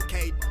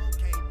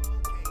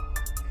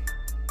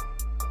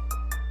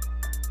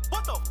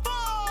What the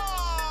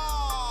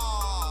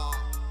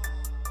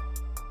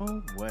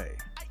fuck? No way.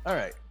 All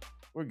right.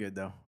 We're good,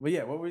 though. But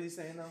yeah, what was he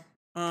saying, though?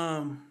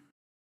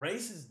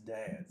 Racist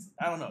dads.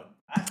 I don't know.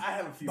 I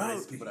have a few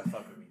racist people that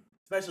fuck with me,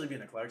 especially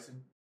being a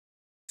Clarkson.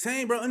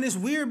 Same, bro. And it's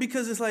weird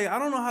because it's like, I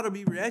don't know how to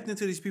be reacting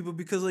to these people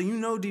because, like, you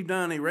know deep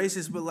down they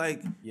racist, but,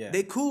 like,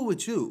 they cool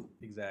with you.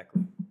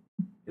 Exactly.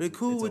 They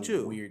cool with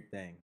you. Weird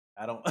thing.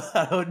 I don't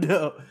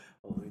know.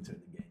 Oh, let me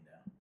turn the game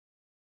down.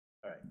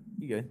 All right.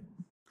 You good.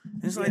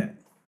 It's like,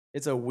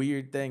 it's a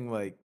weird thing.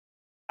 Like,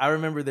 I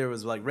remember there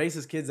was, like,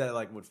 racist kids that,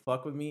 like, would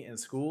fuck with me in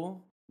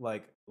school.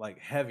 Like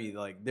heavy.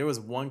 Like, there was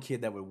one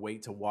kid that would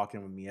wait to walk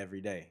in with me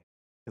every day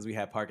because we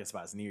had parking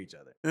spots near each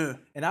other. Yeah.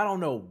 And I don't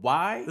know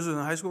why. This was in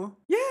high school?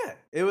 Yeah.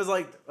 It was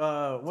like,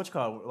 what you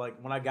call it? Like,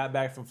 when I got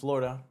back from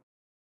Florida.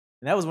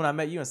 And that was when I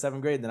met you in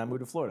 7th grade. Then I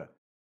moved to Florida.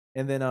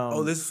 And then,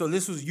 this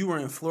was, you were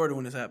in Florida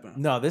when this happened?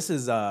 No, this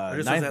is, this 9th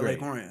was at grade.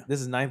 Lake Orion?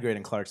 This is 9th grade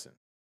in Clarkson.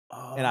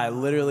 And I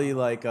literally,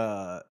 like,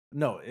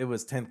 no, it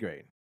was 10th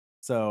grade.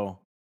 So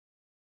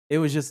it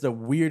was just the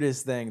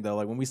weirdest thing, though.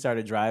 Like, when we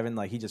started driving,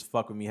 like, he just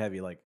fucked with me heavy.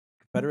 Like,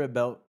 Confederate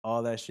belt,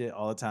 all that shit,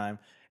 all the time.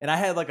 And I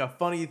had, like, a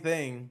funny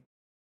thing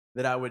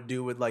that I would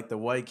do with, like, the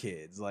white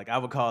kids. Like, I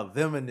would call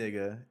them a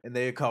nigga, and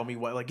they would call me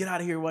white. Like, get out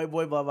of here, white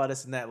boy, blah, blah,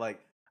 this and that. Like,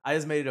 I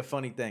just made it a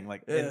funny thing.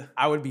 Like, and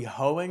I would be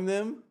hoeing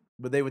them,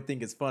 but they would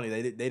think it's funny.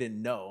 They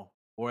didn't know.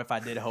 Or if I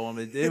did hoe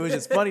them, it was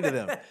just funny to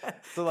them.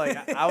 So,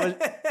 like, I was,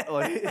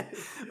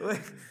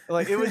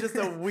 like, it was just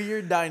a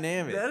weird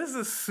dynamic. That is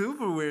a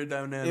super weird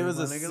dynamic. It was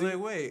a nigga. Like,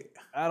 wait.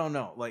 I don't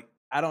know. Like,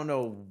 I don't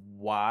know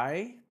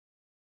why,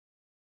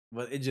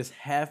 but it just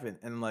happened.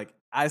 And, like,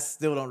 I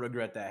still don't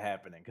regret that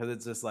happening because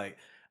it's just, like,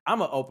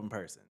 I'm an open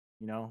person,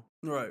 you know?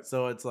 Right.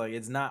 So it's, like,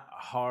 it's not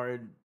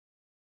hard.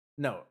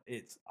 No,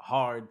 it's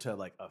hard to,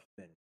 like,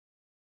 offend.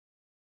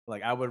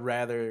 Like, I would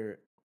rather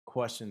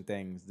question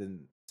things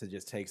than to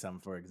just take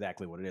something for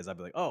exactly what it is. I'd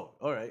be like, oh,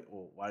 all right,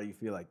 well, why do you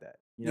feel like that?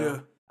 You know? Yeah.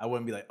 I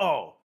wouldn't be like,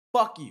 oh,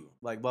 fuck you.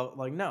 Like, no,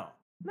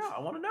 I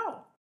want to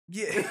know.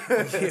 Yeah,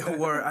 yeah,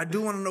 word. I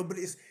do want to know, but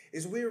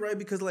it's weird, right?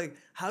 Because, like,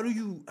 how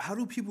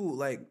do people,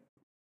 like,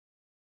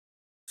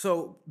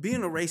 so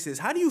being a racist,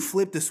 how do you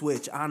flip the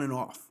switch on and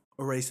off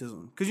of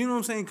racism? Because you know what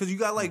I'm saying? Because you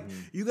got, like,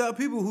 you got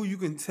people who you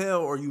can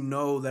tell or you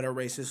know that are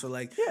racist, or,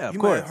 like, of you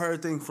course. might have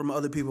heard things from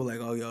other people like,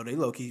 oh, yo, they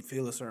low-key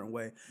feel a certain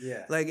way.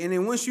 Yeah. Like, and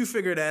then once you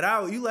figure that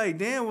out, you like,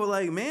 damn, well,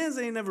 like, mans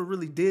ain't never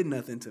really did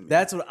nothing to me.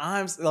 That's what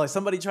I'm, like,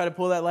 somebody tried to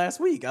pull that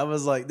last week. I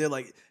was like, they're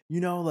like, you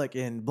know, like,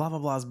 in blah, blah,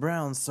 blah's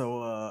brown,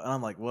 so, and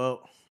I'm like,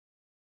 well,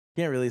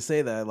 can't really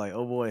say that. Like,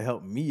 oh boy,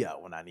 helped me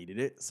out when I needed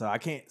it. So I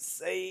can't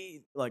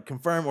say, like,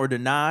 confirm or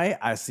deny.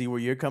 I see where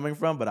you're coming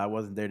from, but I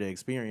wasn't there to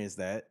experience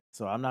that.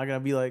 So I'm not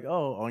going to be like,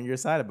 oh, on your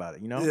side about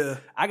it, you know? Yeah.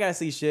 I got to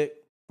see shit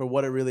for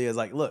what it really is.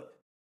 Like, look,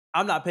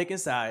 I'm not picking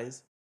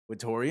sides with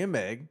Tory and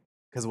Meg,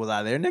 because was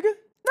I there, nigga?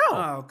 No.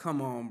 Oh,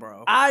 come on,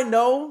 bro. I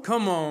know.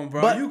 Come on,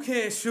 bro. But you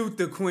can't shoot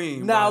the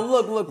queen, now,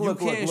 bro. look. You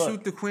can't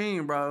shoot the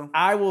queen, bro.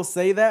 I will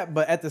say that,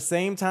 but at the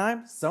same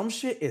time, some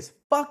shit is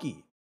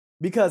fucky.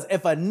 Because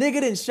if a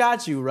nigga didn't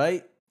shot you,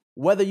 right,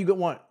 whether you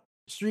want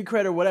street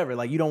cred or whatever,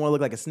 like, you don't want to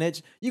look like a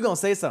snitch, you gonna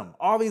say something.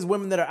 All these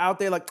women that are out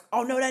there like,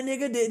 oh, no, that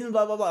nigga didn't,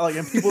 blah, blah, blah, like,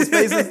 in people's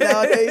faces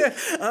nowadays.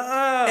 If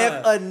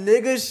a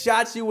nigga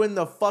shot you in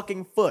the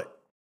fucking foot,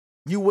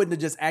 you wouldn't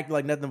have just acted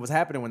like nothing was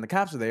happening when the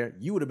cops were there.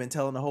 You would have been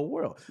telling the whole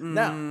world.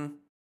 Now,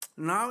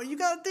 no, you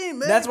gotta think,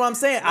 man. that's what I'm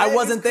saying. I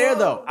wasn't there,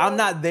 though. I'm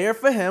not there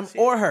for him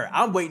or her.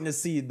 I'm waiting to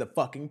see the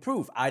fucking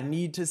proof. I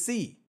need to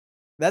see.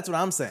 That's what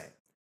I'm saying.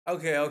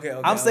 Okay.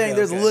 I'm saying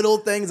there's little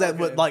things that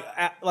would,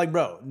 like,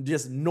 bro,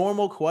 just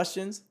normal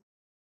questions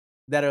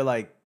that are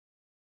like,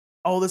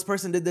 oh, this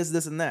person did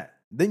this, and that.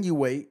 Then you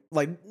wait.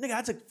 Like, nigga,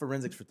 I took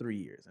forensics for 3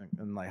 years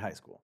in like high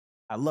school.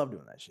 I love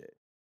doing that shit.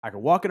 I could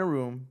walk in a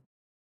room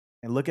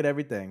and look at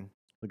everything,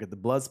 look at the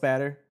blood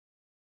spatter,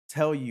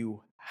 tell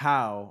you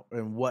how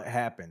and what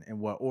happened in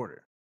what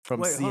order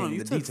from seeing hold on, you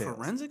the took details.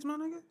 Forensics, my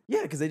nigga?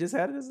 Yeah, because they just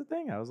had it as a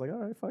thing. I was like, all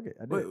right, fuck it.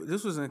 I did. Wait,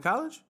 this was in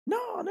college? No,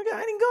 nigga,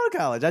 I didn't go to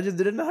college. I just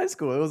did it in high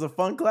school. It was a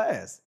fun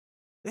class.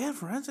 They had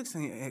forensics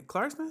at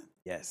Clarkston?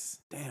 Yes.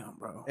 Damn,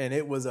 bro. And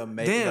it was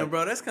amazing. Damn, like,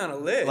 bro, that's kind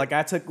of lit. Like,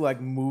 I took,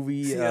 like,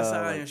 movie...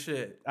 CSI and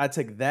shit. I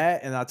took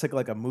that, and I took,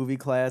 like, a movie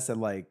class,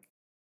 and, like,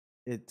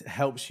 it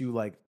helps you,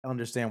 like,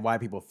 understand why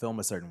people film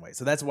a certain way.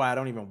 So that's why I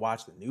don't even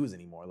watch the news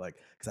anymore, like,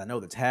 because I know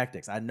the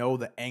tactics. I know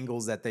the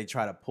angles that they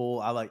try to pull.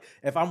 I, like,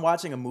 if I'm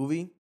watching a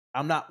movie,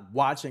 I'm not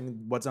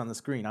watching what's on the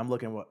screen. I'm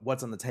looking at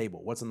what's on the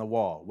table, what's on the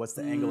wall, what's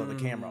the angle of the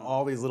camera,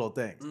 all these little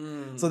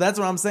things. So that's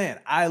what I'm saying.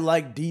 I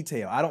like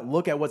detail. I don't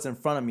look at what's in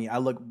front of me. I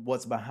look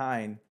what's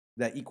behind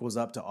that equals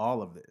up to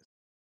all of this.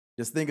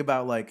 Just think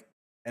about, like,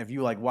 if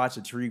you, like, watch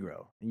a tree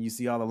grow and you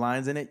see all the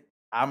lines in it,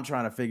 I'm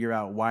trying to figure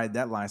out why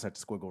that line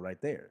starts to squiggle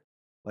right there.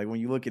 Like,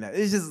 when you're looking at it,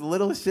 it's just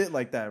little shit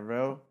like that,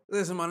 bro.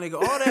 Listen, my nigga,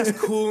 all that's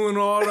cool and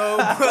all, though,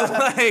 but,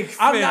 like,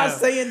 I'm not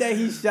saying that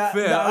he shot.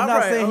 No, I'm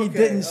not saying he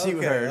didn't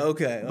shoot her.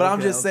 Okay. But I'm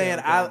just saying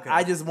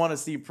I just want to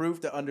see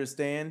proof to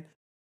understand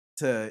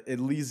to at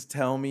least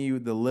tell me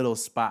the little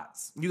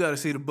spots. You got to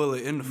see the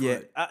bullet in the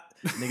foot. Yeah,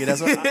 nigga,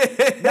 that's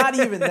what. Not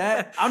even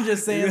that. I'm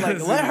just saying, like,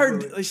 let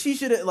her. She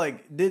should have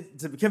did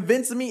to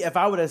convince me. If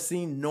I would have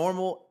seen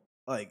normal,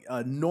 like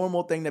a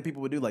normal thing that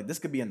people would do, like this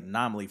could be an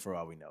anomaly for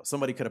all we know.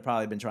 Somebody could have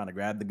probably been trying to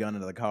grab the gun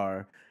into the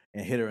car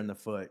and hit her in the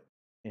foot.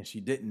 And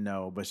she didn't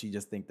know, but she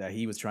just think that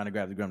he was trying to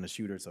grab the gun to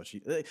shoot her. So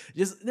she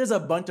just there's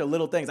a bunch of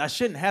little things. I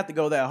shouldn't have to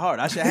go that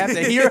hard. I should have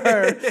to hear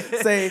her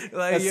say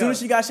like, as soon as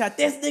she got shot,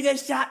 this nigga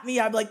shot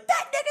me. I'd be like,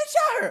 that nigga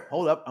shot her.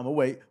 Hold up, I'm gonna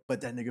wait,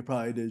 but that nigga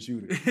probably didn't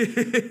shoot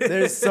her.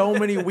 There's so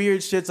many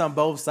weird shits on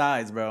both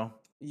sides, bro.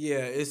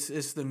 Yeah, it's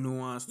the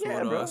nuance to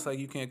it. Bro. It's like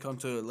you can't come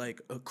to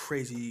like a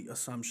crazy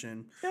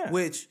assumption, Yeah.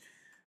 which.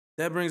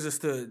 That brings us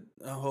to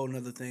a whole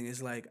nother thing.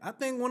 It's like, I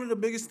think one of the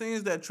biggest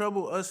things that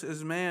trouble us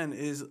as man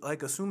is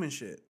like assuming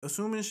shit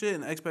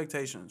and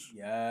expectations.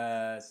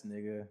 Yes,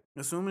 nigga.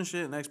 Assuming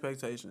shit and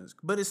expectations.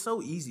 But it's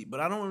so easy. But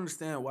I don't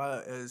understand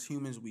why as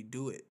humans we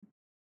do it.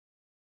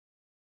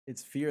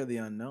 It's fear of the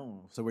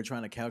unknown. So we're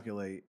trying to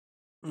calculate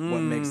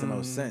what makes the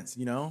most sense,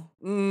 you know?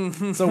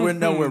 So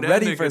we're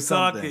ready for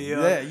something.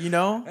 Yeah, you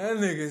know? That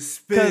nigga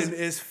spitting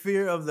is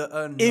fear of the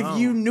unknown. If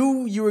you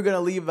knew you were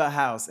gonna leave a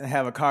house and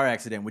have a car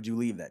accident, would you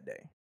leave that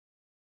day?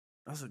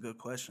 That's a good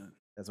question.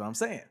 That's what I'm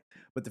saying.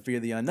 But the fear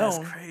of the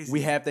unknown, That's crazy.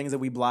 we have things that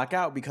we block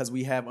out because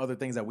we have other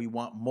things that we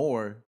want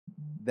more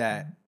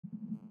that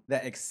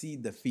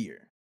exceed the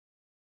fear.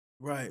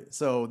 Right.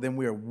 So then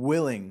we're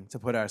willing to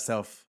put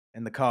ourselves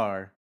in the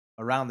car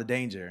around the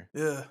danger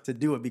to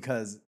do it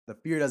because the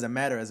fear doesn't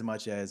matter as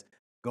much as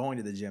going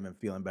to the gym and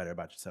feeling better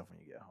about yourself when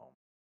you get home.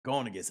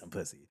 Going to get some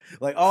pussy.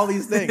 Like all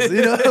these things,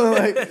 you know,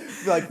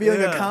 like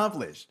feeling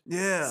accomplished.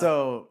 Yeah.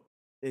 So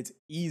it's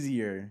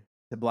easier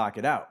to block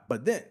it out.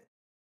 But then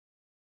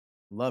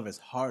love is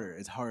harder.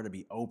 It's harder to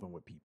be open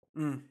with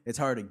people. It's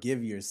hard to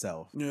give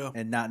yourself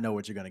and not know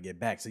what you're gonna get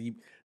back. So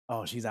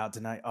she's out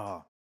tonight.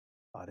 Oh,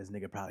 this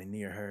nigga probably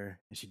near her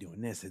and she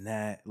doing this and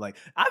that. Like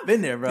I've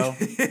been there, bro.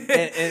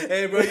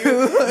 Hey, bro,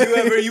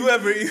 you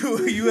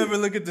ever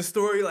look at the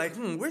story like,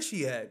 where's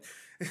she at?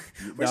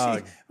 Where's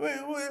she?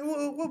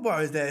 What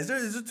bar is that? Is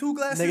there 2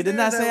 glasses? Nigga, didn't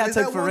I say I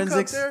took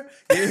forensics?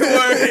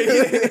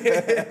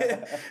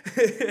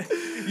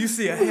 You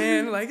see a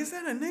hand, like, is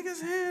that a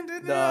nigga's hand?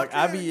 Dog,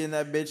 I be in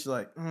that bitch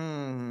like,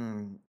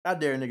 I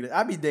dare a nigga.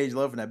 I be Dej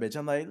Love in that bitch.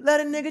 I'm like,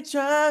 let a nigga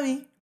try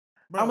me.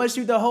 Bro. I'm gonna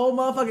shoot the whole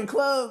motherfucking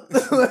club.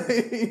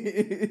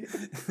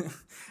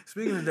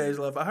 Speaking of Dej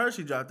Love, I heard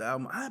she dropped the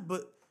album.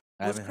 But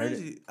I haven't heard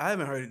it. I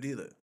haven't heard it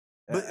either.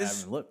 But I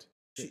haven't looked.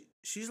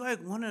 She's like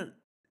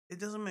it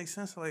doesn't make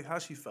sense like how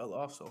she fell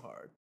off so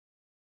hard.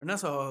 And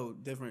that's a whole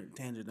different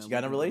tangent. She got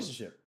in a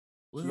relationship.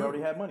 She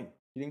already had money.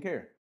 She didn't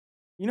care.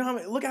 You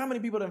know look at how many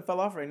people done fell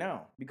off right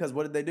now. Because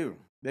what did they do?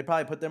 They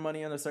probably put their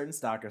money in a certain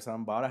stock or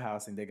something, bought a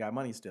house, and they got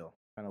money still.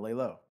 Trying to lay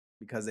low.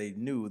 Because they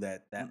knew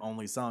that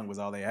only song was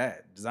all they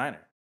had.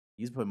 Designer.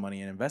 He's putting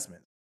money in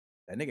investment.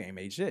 That nigga ain't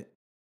made shit.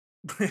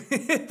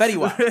 Fetty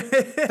Wap.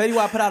 Fetty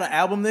Wap put out an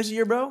album this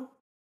year, bro.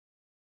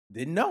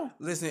 Didn't know.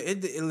 Listen,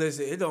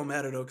 it don't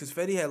matter though, because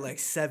Fetty had like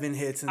 7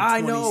 hits in 2016,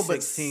 I know,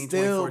 but still,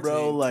 2014,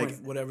 bro, like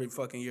whatever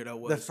fucking year that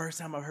was. The first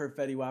time I heard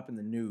Fetty Wap in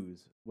the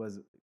news was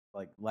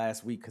like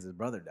last week because his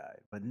brother died.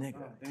 But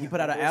nigga, he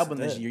put out an album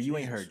this year. You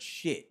ain't heard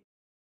shit.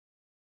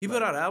 He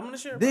put out an album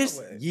this year? This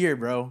year,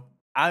 bro.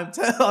 I'm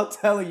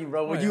telling you,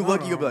 bro. When you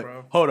look, you'll be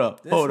like, hold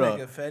up. This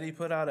nigga Fetty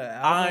put out an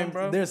album,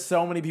 bro. There's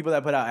so many people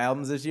that put out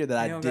albums this year that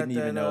I didn't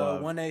even know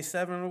of.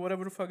 187 or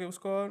whatever the fuck it was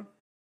called.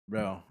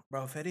 Bro,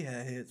 Fetty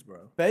had hits,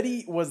 bro.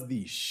 Fetty was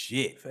the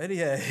shit. Fetty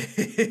had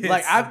hits.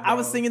 Like I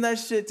was singing that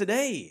shit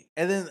today,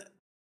 and then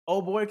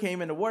old boy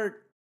came into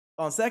work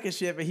on second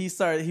shift, and he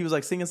was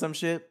like singing some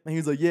shit, and he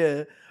was like,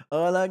 "Yeah,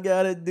 all I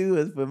gotta do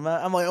is put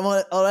my." I'm like,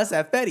 "Oh, that's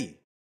that Fetty."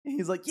 And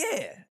he's like,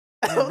 "Yeah."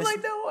 I was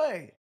like, "No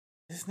way."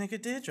 This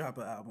nigga did drop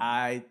an album.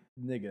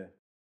 Nigga.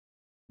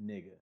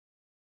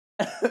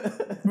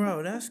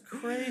 Bro, that's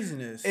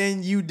craziness.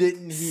 And you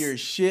didn't hear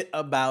shit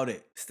about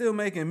it. Still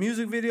making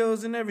music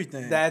videos and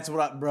everything. That's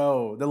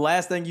bro. The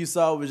last thing you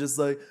saw was just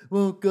like,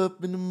 woke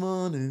up in the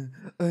morning.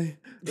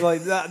 Like,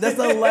 that's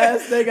the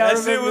last thing I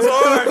remember. That shit was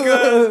hard,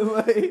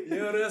 cuz.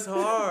 Yo, that's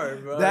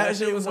hard, bro. That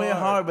shit was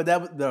hard, but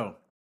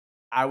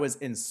I was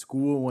in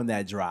school when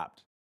that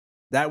dropped.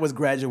 That was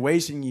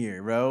graduation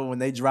year, bro. When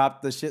they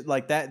dropped the shit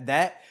like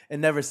that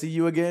and Never See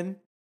You Again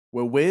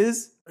with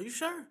Wiz. Are you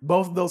sure?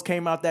 Both of those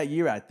came out that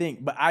year, I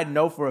think. But I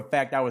know for a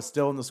fact I was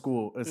still in the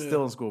school.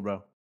 Still in school,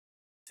 bro.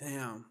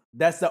 Damn.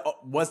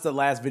 What's the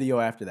last video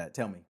after that?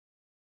 Tell me.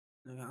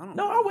 Nigga, I don't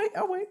know. I'll wait.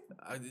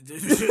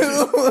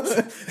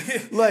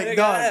 Like, nigga,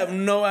 dog, I have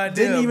no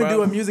idea. Didn't even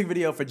do a music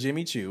video for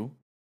Jimmy Choo.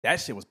 That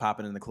shit was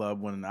popping in the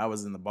club when I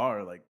was in the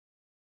bar like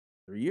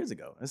 3 years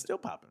ago. It's still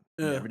popping.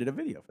 Never did a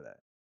video for that.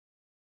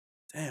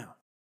 Damn.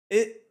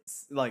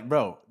 It's like,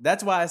 bro,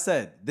 that's why I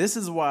said this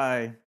is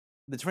why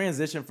the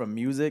transition from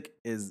music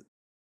is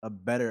a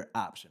better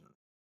option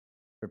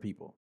for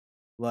people.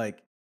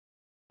 Like,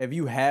 if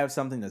you have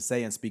something to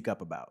say and speak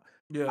up about.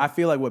 I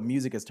feel like what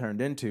music has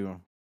turned into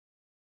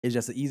is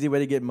just an easy way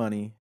to get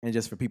money and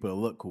just for people to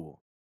look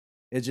cool.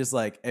 It's just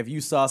like if you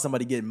saw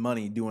somebody getting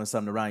money doing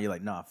something around, you're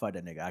like, nah, fuck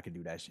that nigga. I can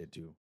do that shit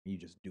too. You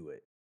just do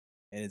it.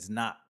 And it's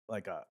not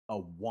like a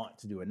want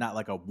to do it. Not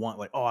like a want,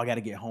 like, oh, I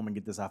gotta get home and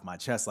get this off my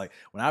chest. Like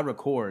when I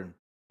record,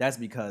 that's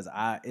because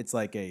it's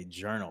like a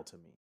journal to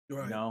me.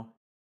 Right. You know?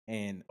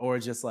 And or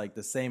just like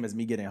the same as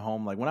me getting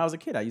home. Like when I was a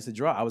kid, I used to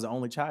draw. I was the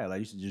only child. I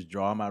used to just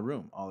draw in my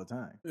room all the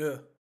time. Yeah.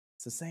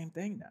 It's the same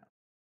thing now.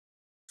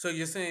 So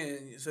you're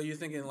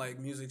thinking like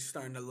music's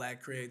starting to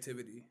lack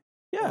creativity.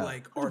 Yeah. Or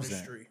like 100%.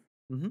 artistry.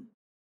 Mm-hmm.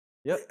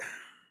 Yep.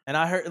 And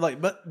I heard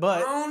like, but I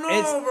don't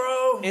know,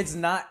 bro. It's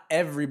not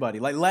everybody.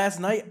 Like last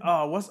night,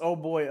 what's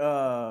old boy?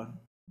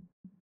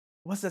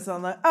 What's that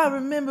song like? I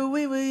remember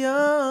we were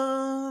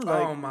young.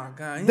 Like, oh my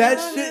god, that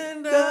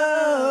shit.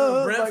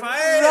 Brent Like,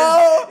 Faiyaz.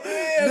 bro,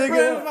 Yeah, nigga,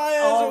 Brent Faiyaz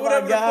oh or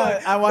whatever my God. the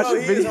fuck. I watched bro,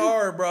 the video. He's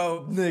hard,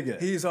 bro. Nigga.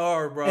 He's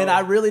hard, bro. And I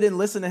really didn't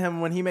listen to him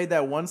when he made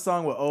that one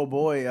song with Oh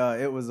Boy.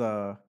 It was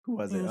who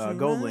was it?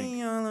 Gold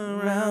Link. All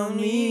around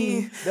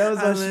me. That was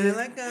I that shit.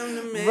 like I'm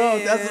the man. Bro,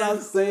 that's what I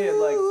was saying.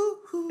 Like,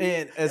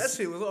 and that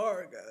shit was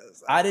hard,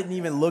 guys. I didn't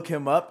even look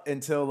him up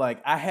until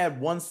like I had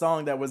one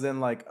song that was in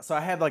like, so I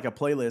had like a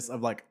playlist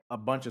of like a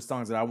bunch of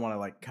songs that I want to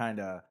like kind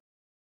of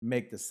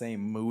make the same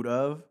mood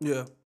of.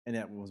 Yeah. And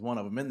that was one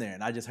of them in there.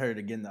 And I just heard it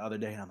again the other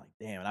day and I'm like,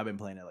 damn. And I've been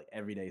playing it like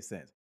every day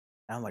since.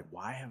 And I'm like,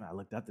 why haven't I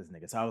looked up this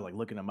nigga? So I was like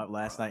looking him up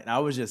last night and I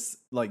was just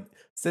like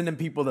sending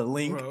people the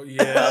link. Bro,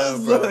 yeah,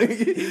 bro. Like,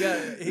 he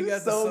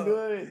got so the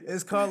good.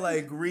 It's called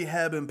like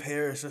Rehab in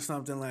Paris or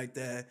something like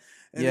that.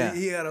 And Yeah.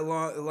 he had a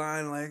long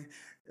line like,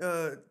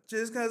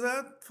 just cause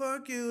I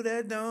fuck you,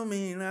 that don't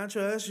mean I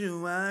trust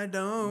you. I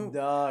don't.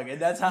 Dog.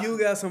 And that's how You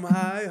got some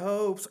high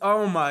hopes.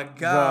 Oh my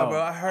God, Bro,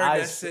 bro. I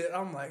heard that shit.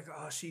 I'm like,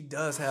 oh, she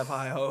does have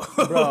high hopes.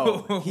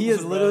 Bro, he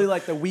is literally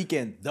like The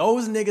Weeknd.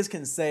 Those niggas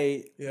can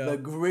say Yeah. the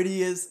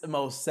grittiest,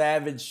 most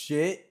savage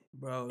shit,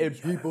 bro. and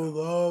people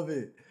love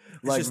it.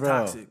 It's Like, just bro,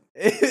 toxic.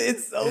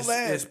 It's so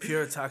bad. It's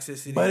pure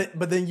toxicity.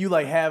 But then you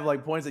like have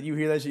like points that you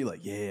hear that shit, you're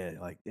like, yeah,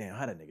 like damn,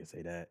 how that nigga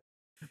say that?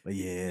 But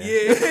yeah,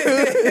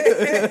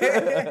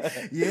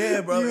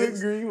 yeah, bro. You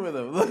agree with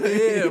him?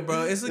 Yeah,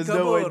 bro. It's a There's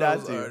couple no way of not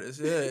those to.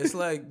 artists. Yeah, it's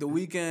like The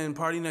Weeknd,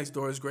 Party Next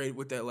Door is great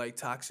with that like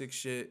toxic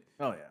shit.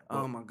 Oh yeah.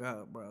 Oh my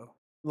God, bro.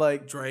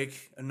 Like,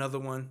 Drake, another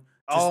one.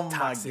 oh my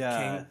toxic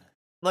god. king.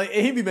 Like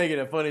he be making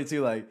it funny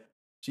too. Like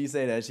she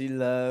say that she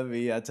love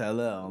me, I tell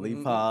her only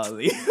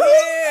Polly.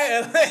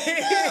 Yeah. Like,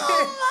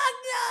 Oh my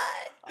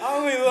I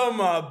only love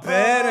my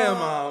bed and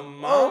my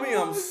mommy.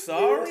 I'm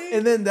sorry.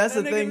 And then that's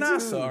That the nigga thing not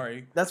too.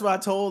 sorry. That's what I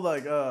told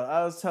like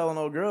I was telling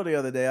old girl the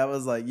other day. I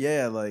was like,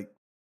 yeah, like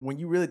when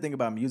you really think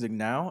about music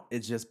now,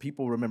 it's just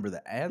people remember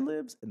the ad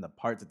libs and the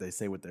parts that they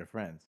say with their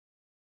friends.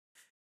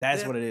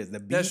 That's what it is. The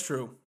beat That's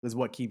true. is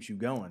what keeps you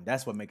going.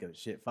 That's what makes a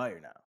shit fire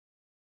now.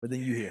 But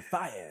then you hear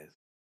Faiyaz,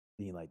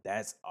 and you're like,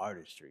 that's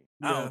artistry.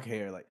 I Yeah. don't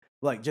care.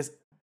 Like just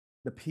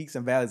the peaks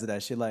and valleys of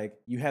that shit. Like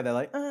you have that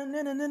like na,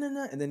 na, na, na,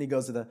 na, and then he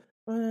goes to the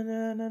na,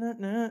 na, na, na,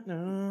 na,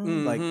 na.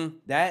 Like Mhm.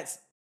 that's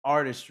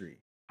artistry.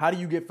 How do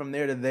you get from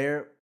there to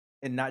there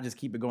and not just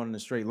keep it going in a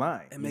straight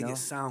line? And make it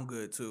sound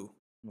good too.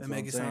 That's And what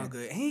make I'm it saying. sound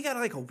good. And he got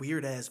like a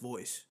weird ass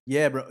voice.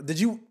 Yeah, bro. Did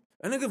you?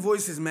 A nigga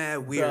voice is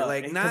mad weird. Bruh,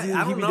 Like 'cause not. he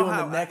I don't be know doing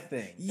how. the neck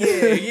thing.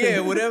 Yeah,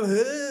 whatever.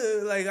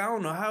 Like I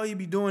don't know how he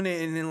be doing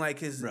it, and then like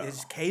his Bro.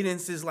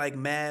 cadence is like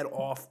mad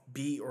off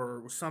beat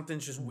or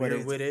something's just But weird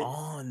it's with it.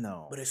 on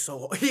though. But it's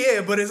so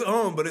but it's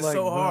on, but it's Like,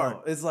 so bro, hard.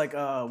 It's like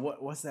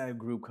what's that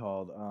group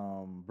called?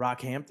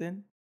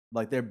 Rockhampton.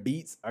 Like their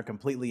beats are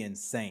completely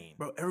insane.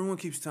 Bro, everyone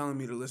keeps telling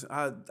me to listen.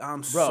 I'm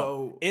Bro,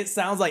 so it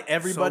sounds like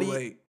everybody. so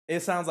late.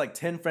 It sounds like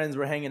 10 friends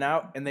were hanging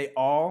out and they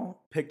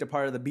all picked a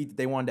part of the beat that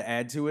they wanted to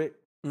add to it.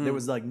 There Mm.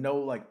 was like no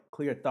like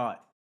clear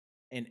thought.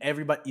 And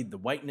everybody, the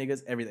white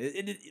niggas,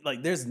 everything.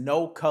 Like there's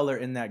no color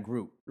in that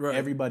group. Right.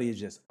 Everybody is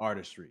just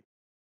artistry.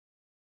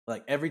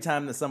 Like every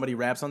time that somebody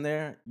raps on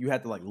there, you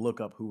have to like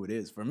look up who it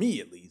is. For me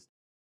at least,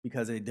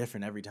 because they're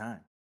different every time.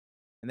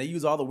 And they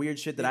use all the weird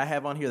shit that I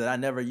have on here that I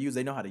never use.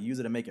 They know how to use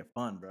it to make it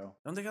fun, bro.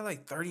 Don't they got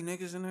like 30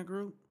 niggas in that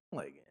group?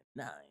 Like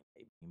 9,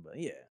 maybe, but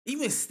yeah.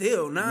 Even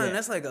still, 9. Yeah.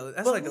 That's like a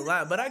But-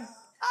 lot. But Odd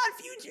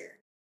Future.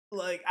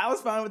 Like I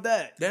was fine with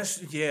that.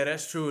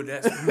 that's true.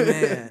 That's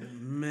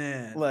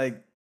man.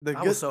 Like the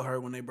I good. was so hurt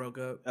when they broke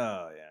up.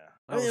 Oh yeah.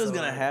 I I mean, was it was so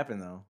gonna hurt. happen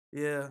though.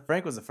 Yeah.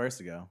 Frank was the first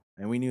to go,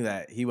 and we knew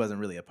that he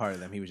wasn't really a part of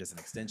them. He was just an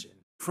extension.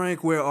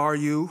 Frank, where are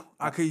you?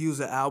 I could use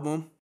an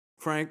album.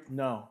 Frank,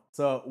 No.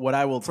 So what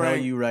I will tell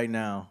Frank. you right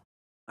now.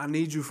 I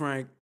need you,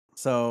 Frank.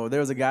 So there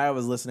was a guy I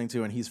was listening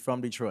to, and he's from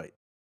Detroit,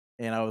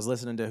 and I was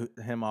listening to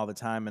him all the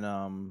time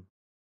in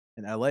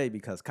LA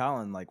because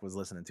Colin like was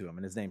listening to him,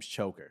 and his name's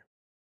Choker.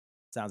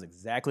 Sounds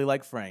exactly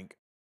like Frank,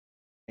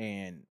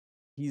 and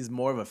he's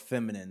more of a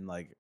feminine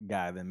like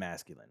guy than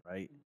masculine,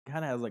 right?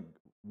 Kind of has like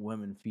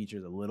women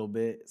features a little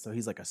bit, so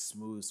he's like a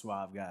smooth,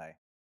 suave guy.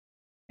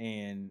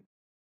 And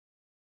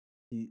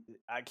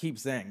I keep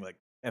saying like,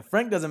 if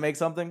Frank doesn't make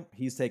something,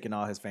 he's taking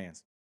all his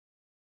fans.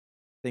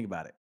 Think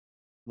about it.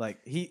 Like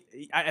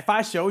if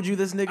I showed you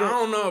this I nigga,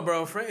 don't know,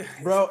 bro. Frank,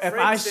 bro, if Frank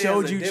I stands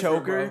showed are you different,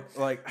 Choker,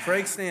 bro. like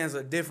Frank stands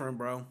are different,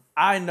 bro.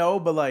 I know,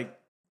 but like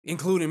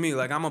including me.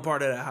 Like I'm a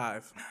part of that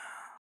hive.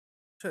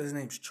 So his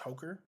name's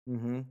Choker.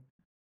 Mm-hmm.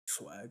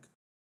 Swag.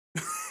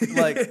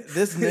 Like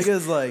this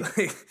nigga's like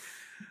he's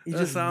that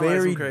just sound like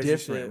some very crazy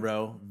different, shit.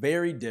 bro.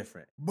 Very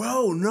different.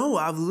 Bro, no,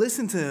 I've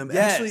listened to him.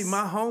 Yes. Actually,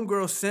 my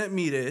homegirl sent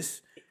me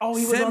this. Oh,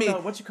 he was Sent on me- the,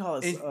 what you call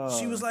it? And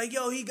she was like,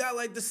 yo, he got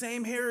like the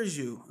same hair as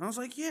you. And I was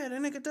like, yeah, that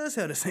nigga does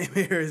have the same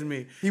hair as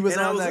me. he was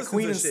And I on that listening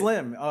Queen to and shit.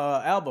 Slim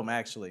album,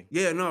 actually.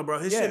 Yeah, no, bro.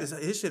 His Yeah.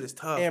 shit is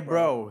tough. And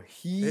bro,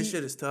 his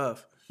shit is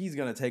tough. he's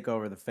gonna take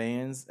over the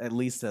fans, at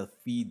least to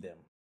feed them.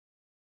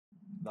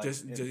 Like,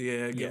 Just give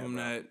him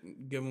bro.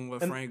 that. Give him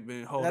what And Frank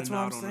been holding That's what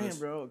out I'm on saying, this.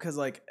 bro. Because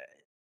like,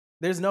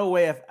 there's no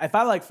way if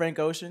I like Frank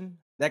Ocean,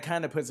 that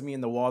kind of puts me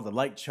in the wall to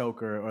like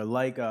Choker or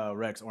like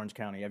Rex Orange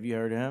County. Have you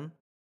heard of him?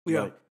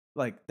 Yeah.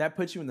 Like that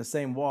puts you in the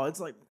same wall. It's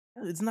like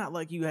it's not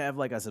like you have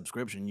like a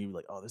subscription. You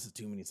like, oh, this is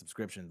too many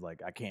subscriptions.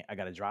 Like I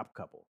gotta drop a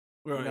couple.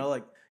 Right. You know,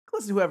 like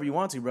listen to whoever you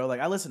want to, bro.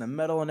 Like I listen to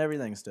metal and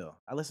everything still.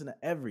 I listen to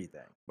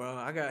everything. Bro,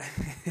 I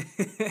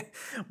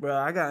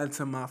got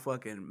into my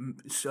fucking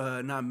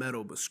not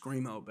metal but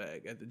screamo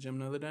bag at the gym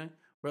the other day.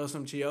 Bro,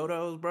 some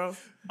Chiodos, bro.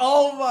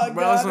 Oh my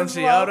Bro, god, some this is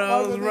why I fuck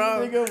Chiodos, with this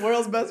bro. Nigga,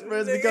 world's best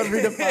friends become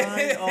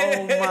redefined.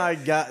 Oh my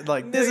god,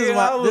 like this Nigga, is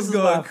why I was this is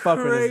why I going fuck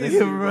with this crazy,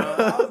 nigga, bro.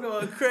 I was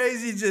going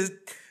crazy, just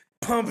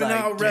pumping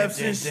out reps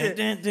and shit.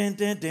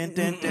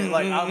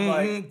 Like I'm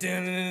like,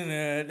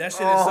 that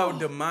shit is so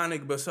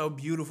demonic but so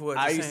beautiful at the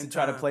I same used to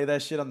try to time. play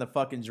that shit on the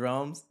fucking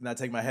drums, and I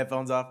take my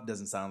headphones off. It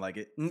doesn't sound like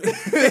it.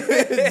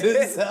 It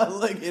doesn't sound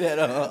like it at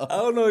all. I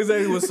don't know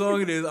exactly what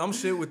song it is. I'm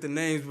shit with the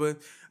names, but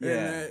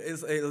Yeah.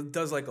 it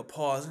does like a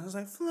pause. And it's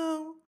like,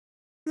 flow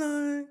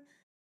like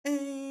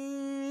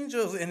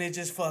angels. And it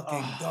just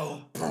fucking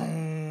go.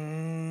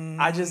 Boom.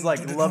 I just like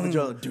love the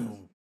drum. Doom.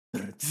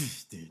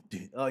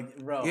 Like,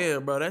 bro. Yeah,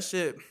 bro, that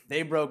shit.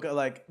 They broke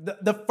like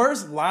the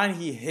first line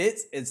he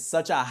hits is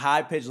such a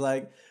high pitch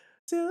like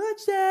to a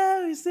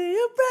shall we see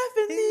your breath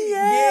in the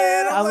air. Yeah,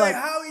 and I'm like, like,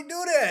 how he do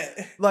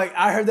that? like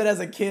I heard that as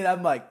a kid.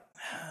 I'm like,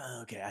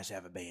 okay, I should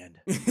have a band.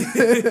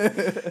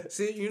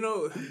 See, you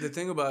know, the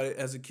thing about it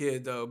as a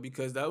kid though,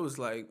 because that was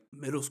like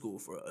middle school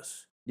for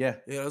us. Yeah.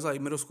 Yeah, it was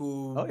like middle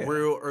school, Oh, yeah.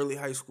 real early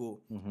high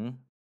school. Mm-hmm.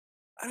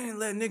 I didn't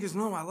let niggas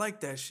know I like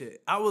that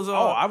shit. I was Oh,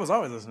 all I was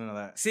always listening to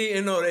that. see,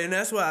 and no, and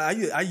that's why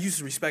I used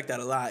to respect that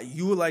a lot.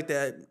 You were like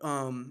that.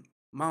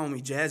 My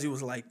homie Jazzy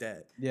was like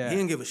that. Yeah. He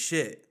didn't give a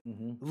shit.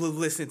 Mm-hmm. Would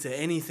listen to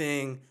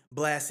anything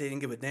blasted, didn't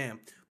give a damn.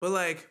 But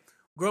like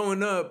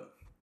growing up,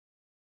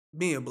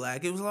 being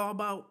black, it was all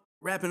about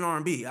rap and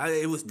R&B.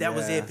 That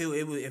was it. If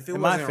it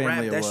In my wasn't rap,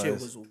 family, it that shit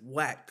was. was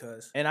whack.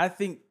 Cause And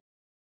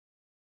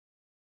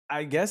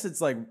I guess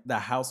it's like the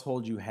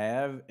household you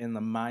have and the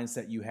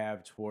mindset you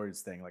have towards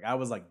things. Like I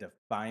was like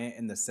defiant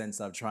in the sense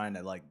of trying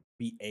to like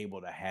be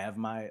able to have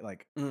my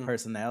like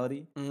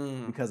personality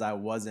because I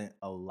wasn't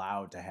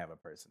allowed to have a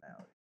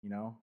personality, you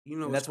know?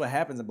 And that's what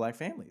happens in black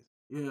families.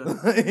 Yeah.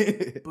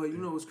 But you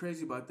know what's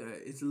crazy about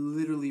that? It's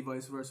literally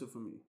vice versa for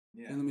me.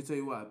 Yeah. And let me tell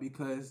you why.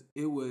 Because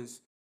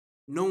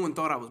no one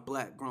thought I was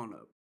black growing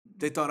up.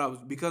 They thought I was,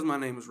 because my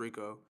name was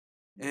Rico,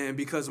 and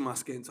because of my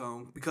skin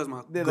tone, because of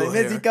my good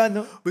hair,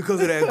 because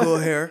of that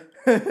good hair.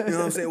 You know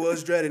what I'm saying? Well,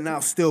 it's dreaded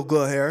now, still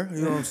good hair.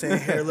 You know what I'm saying?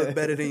 Hair look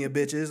better than your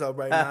bitches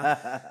right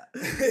now.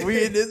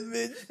 We in this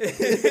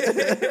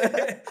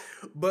bitch.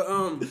 But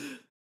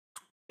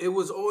it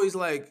was always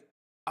like,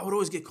 I would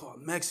always get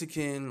called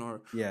Mexican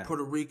or Yeah.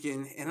 Puerto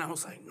Rican, and I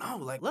was like, no,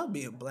 like love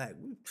being black.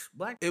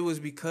 Black. It was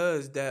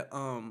because that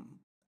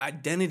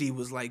identity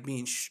was like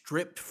being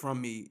stripped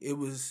from me. It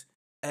was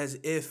as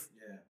if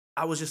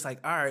I was just like,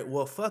 all right,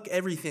 well, fuck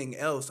everything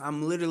else.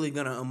 I'm literally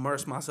gonna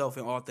immerse myself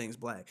in all things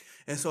black,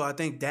 and so I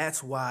think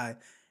that's why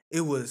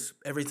it was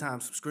every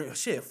time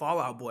shit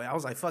Fallout Boy. I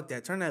was like, fuck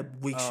that, turn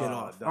that weak shit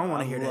off. I don't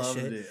want to hear that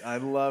shit. I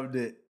loved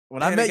it.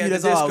 When Panic I met you, at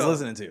that's the all I was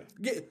Disco. listening to.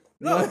 Yeah,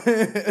 no,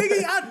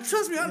 nigga,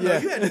 trust me, I know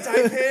you had the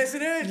tight pants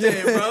and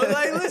everything, bro.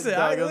 Like, listen,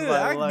 I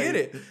get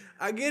it.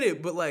 I get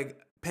it, but like,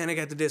 Panic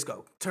at the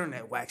Disco, turn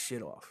that whack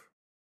shit off.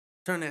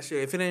 Turn that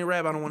shit. If it ain't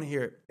rap, I don't want to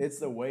hear it. It's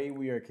the way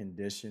we are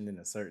conditioned in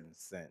a certain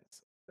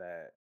sense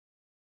that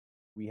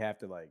we have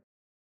to like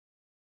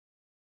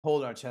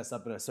hold our chest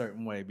up in a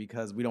certain way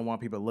because we don't want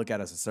people to look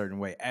at us a certain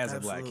way as a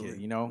black kid,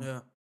 you know? Yeah.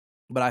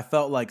 But I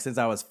felt like since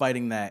I was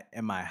fighting that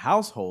in my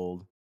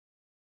household,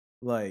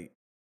 like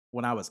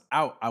when I was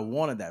out, I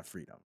wanted that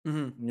freedom,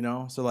 you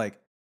know? So like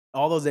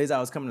all those days I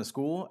was coming to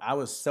school, I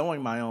was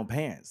sewing my own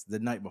pants the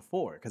night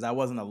before because I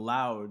wasn't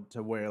allowed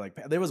to wear like,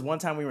 there was one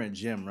time we were in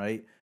gym,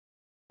 right?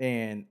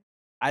 And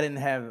I didn't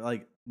have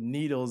like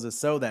needles to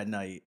sew that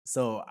night.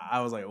 So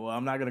I was like, well,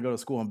 I'm not going to go to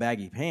school in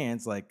baggy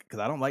pants, like, because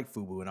I don't like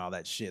FUBU and all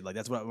that shit. Like,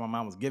 that's what my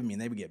mom was giving me,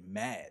 and they would get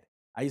mad.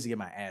 I used to get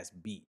my ass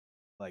beat,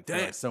 like, for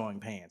like,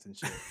 sewing pants and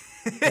shit.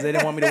 Because they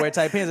didn't want me to wear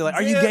tight pants. They're like,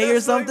 are you gay or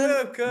something?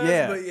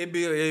 Yeah. But it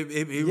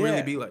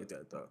really be like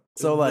that, though.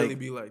 So, like, really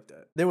be like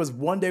that. There was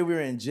one day we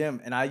were in gym,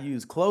 and I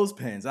used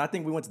clothespins. And I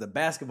think we went to the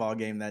basketball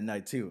game that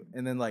night, too.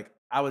 And then, like,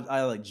 I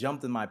like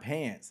jumped in my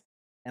pants.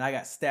 and I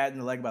got stabbed in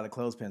the leg by the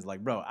clothespins.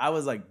 Like, bro, I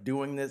was like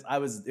doing this.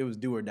 It was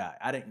do or die.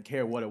 I didn't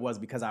care what it was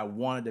because I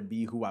wanted to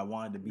be who I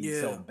wanted to be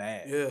so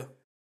bad. Yeah.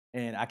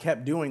 And I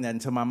kept doing that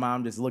until my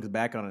mom just looks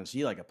back on it and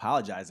she like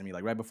apologized to me.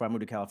 Like right before I moved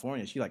to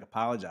California, she like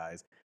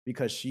apologized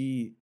because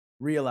she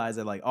realized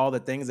that like all the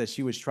things that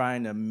she was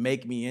trying to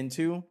make me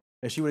into,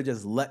 if she would have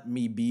just let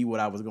me be what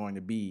I was going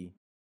to be,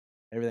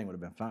 everything would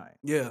have been fine.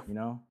 Yeah. You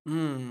know?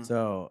 Mm.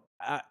 So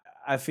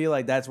I feel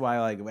like that's why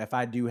like if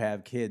I do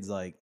have kids,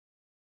 like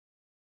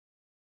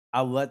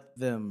I'll let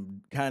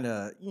them kind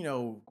of, you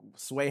know,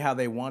 sway how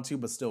they want to,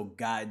 but still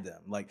guide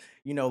them. Like,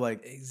 you know,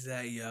 like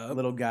Exactly. a Yup.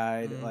 little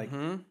guide, like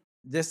Mhm.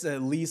 just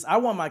at least I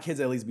want my kids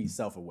to at least be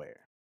self-aware.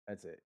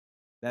 That's it.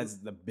 That's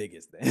the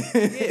biggest thing. Yeah,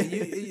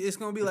 it's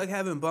gonna be like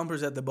having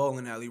bumpers at the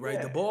bowling alley, right?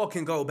 The Yeah. ball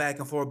can go back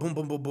and forth, boom,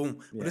 boom, boom, boom,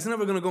 but it's Yeah.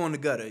 never gonna go in the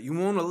gutter. You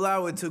won't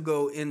allow it to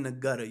go in the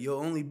gutter. You'll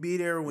only be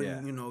there when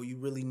Yeah. you know you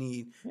really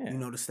need Yeah.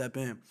 to step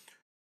in.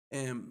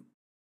 And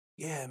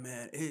yeah,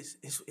 man,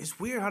 it's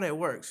weird how that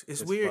works. It's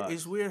It's weird. fucked.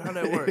 It's weird how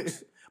that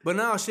works. But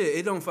now, shit,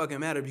 it don't fucking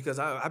matter because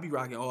I be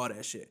rocking all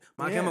that shit.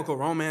 My Yeah. Chemical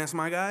Romance,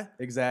 my guy.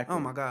 Exactly. Oh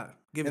my god,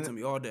 give it And to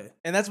me all day.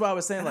 And that's why I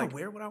was saying And I like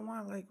wear what I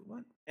want. Like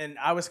what? and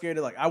I was scared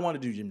to like I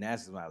wanted to do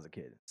gymnastics when I was a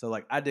kid. So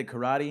like I did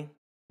karate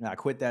and I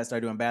quit that,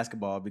 started doing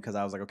basketball because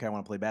I was like, okay, I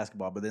want to play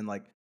basketball. But then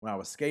like when I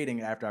was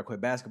skating after I quit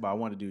basketball, I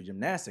wanted to do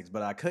gymnastics,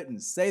 but I couldn't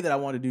say that I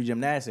wanted to do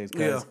gymnastics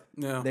because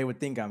Yeah. they would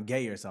think I'm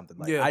gay or something.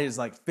 Like Yeah. I just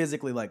like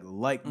physically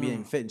like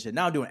being fit and shit.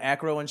 Now I'm doing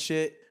acro and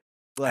shit.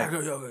 Like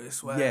Acro yoga is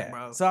swag, yeah.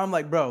 bro. So I'm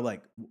like, bro,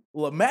 like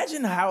well,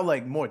 imagine how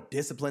like more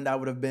disciplined I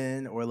would have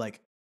been or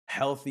like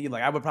healthy.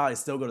 Like I would probably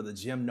still go to the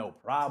gym no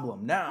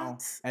problem now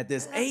What? at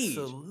this age.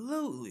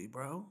 Absolutely,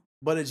 bro.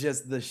 But it's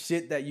just the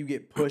shit that you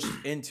get pushed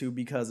into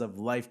because of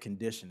life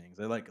conditionings.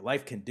 They're like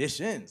life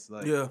conditions.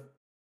 Like Yeah.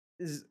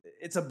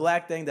 it's a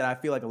black thing that I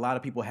feel like a lot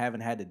of people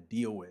haven't had to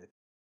deal with.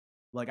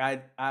 Like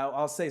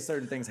I'll say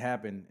certain things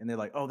happen and they're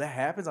like, oh, that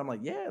happens. I'm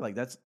like, yeah, like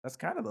that's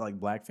kind of like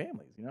black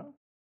families, you know?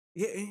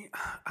 Yeah,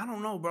 I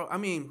don't know, bro. I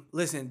mean,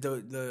 listen,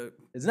 the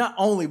It's not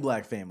only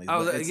black families, I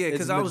was but it's, yeah, it's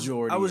because I was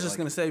majority. just like,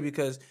 gonna say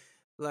because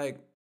like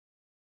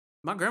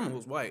my grandma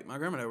was white. My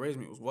grandma that raised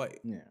me was white.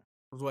 yeah,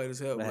 Was white as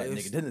hell. that but had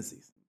it's- nigga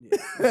tendencies.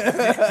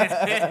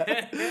 Yeah.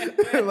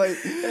 Like,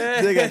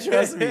 nigga,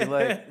 trust me,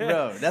 like,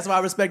 bro. That's why I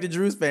respected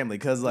Drew's family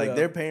because, like,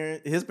 Yeah.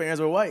 his parents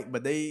were white,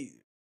 but they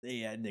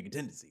had nigga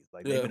tendencies.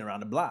 Like, they've Yeah. been around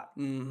the block,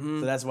 Mhm.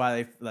 so that's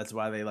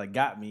why they like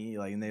got me,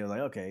 like, and they were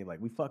like, okay, like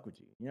we fuck with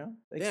you, you know,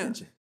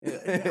 extension. Yeah,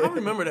 I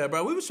remember that,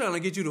 bro. We was trying to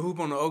get you to hoop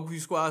on the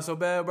Oakview squad so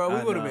bad, bro. I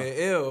We would have know. been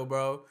ill,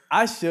 bro.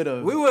 I should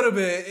have. We would have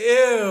been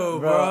ill,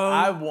 bro.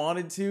 I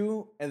wanted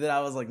to, and then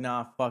I was like,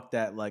 nah, fuck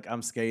that. Like,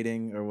 I'm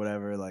skating or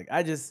whatever. Like,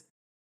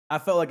 I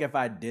felt like if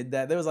I did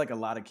that, there was like a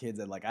lot of kids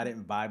that like I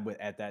didn't vibe with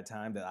at that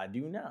time that I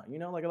do now. You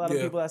know, like a lot of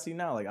Yeah. people I see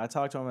now. Like I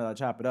talk to them and I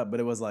chop it up, but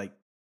it was like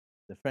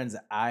the friends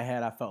that I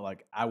had, I felt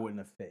like I wouldn't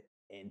have fit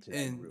into that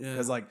And, group yeah,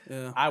 because like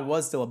yeah. I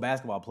was still a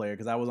basketball player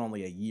because I was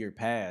only a year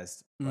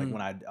past like Mhm.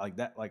 when I like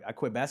that like I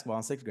quit basketball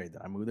in 6th grade.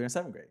 Then I moved there in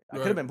 7th grade. I could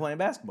Right. have been playing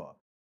basketball.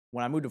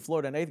 When I moved to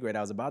Florida in 8th grade,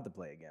 I was about to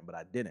play again, but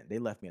I didn't. They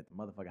left me at the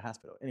motherfucking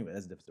hospital. Anyway,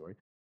 that's a different story.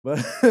 But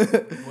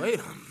Wait.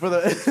 for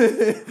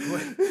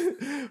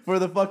the for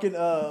the fucking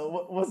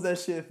what's that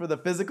shit for the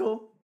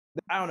physical?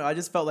 I don't know. I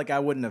just felt like I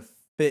wouldn't have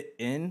fit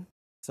in.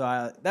 So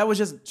that was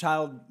just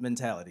child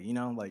mentality, you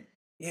know? Like,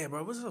 Yeah,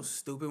 bro. We're so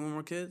stupid when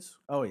we're kids.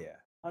 oh yeah,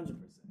 100%.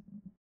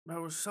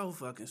 Bro, we're so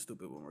fucking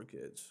stupid when we're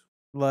kids.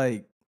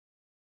 Like,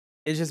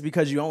 it's just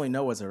because you only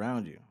know what's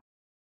around you.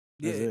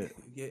 Yeah, That's it.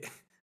 yeah.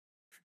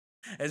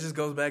 It just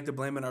goes back to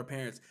blaming our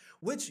parents.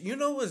 Which, you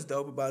know what's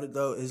dope about it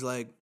though is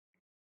like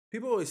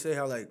people always say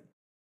how like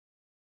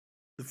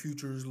the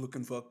future is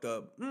looking fucked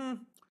up.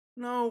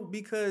 No,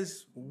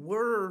 because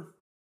we're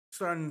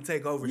starting to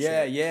take over.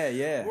 Yeah, shit.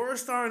 yeah. We're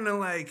starting to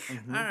like,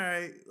 Mhm. all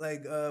right,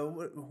 like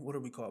what do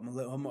we call it?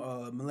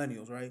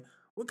 Millennials, right?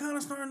 We're kind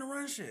of starting to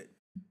run shit.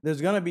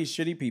 There's gonna be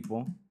shitty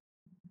people,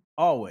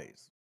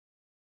 always.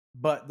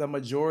 But the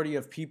majority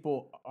of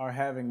people are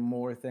having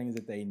more things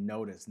that they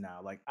notice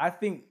now. Like, I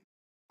think,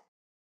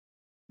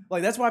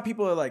 like, that's why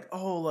people are like,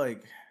 oh,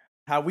 like,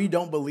 how we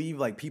don't believe,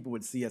 like, people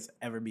would see us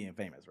ever being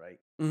famous, right?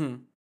 Mm-hmm.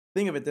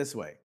 Think of it this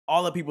way.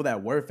 All the people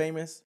that were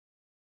famous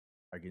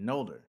are getting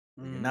older.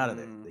 They're getting out of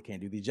there. Mm. They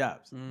can't do these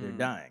jobs. They're Mm.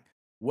 dying.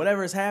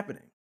 Whatever is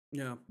happening,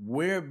 Yeah.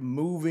 we're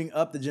moving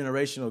up the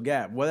generational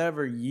gap.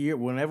 Whatever year,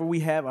 whenever we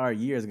have our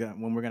years,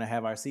 when we're going to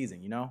have our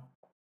season, you know?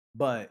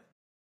 But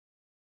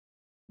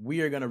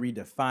we are going to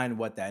redefine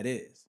what that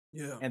is.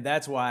 Yeah. And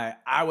that's why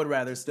I would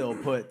rather still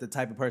put the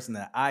type of person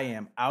that I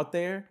am out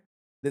there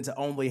than to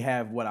only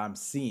have what I'm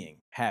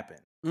seeing happen.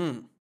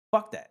 Mm.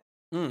 Fuck that.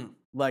 Mm.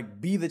 Like,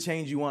 be the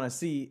change you want to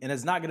see. And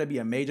it's not going to be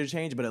a major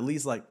change, but at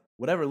least, like,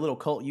 whatever little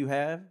cult you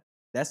have,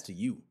 that's to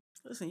you.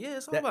 Listen, yeah,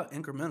 it's all That- about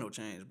incremental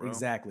change, bro.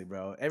 Exactly,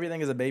 bro.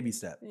 Everything is a baby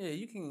step. Yeah,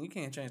 you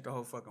can't change the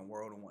whole fucking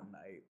world in one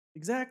night.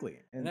 Exactly.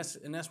 And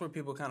that's where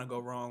people kind of go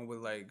wrong with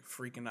like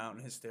freaking out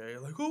and hysteria,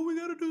 like, oh, we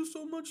gotta do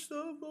so much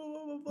stuff, blah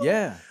blah blah. Blah.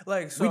 yeah.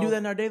 Like so, We do that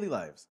in our daily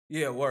lives.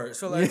 Yeah, word.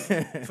 So like,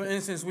 Yeah. for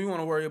instance, we want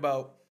to worry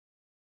about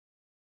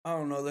I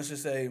don't know. Let's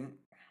just say,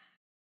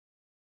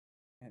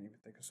 can't even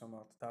think of something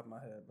off the top of my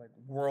head. Like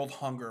world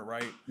hunger,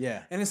 right?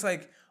 Yeah. And it's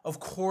like, of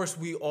course,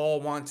 we all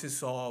want to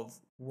solve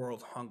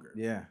world hunger,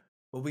 Yeah.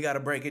 but we got to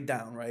break it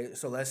down, right?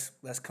 So let's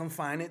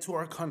confine it to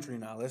our country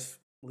now. Let's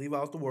leave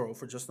out the world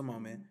for just a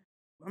moment.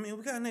 I mean,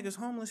 we got niggas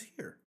homeless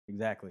here.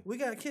 Exactly. We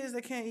got kids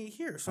that can't eat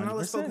here. So now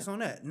let's focus 100%. on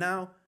that.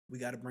 Now we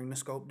got to bring the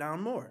scope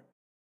down more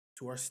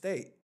to our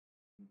state.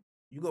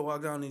 You go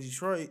walk down in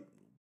Detroit,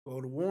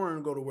 go to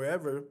Warren, go to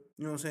wherever,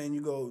 you know what I'm saying?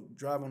 You go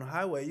drive on the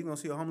highway, you're going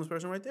to see a homeless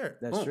person right there.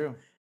 That's Boom. true.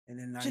 And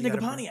then now Shit, you nigga,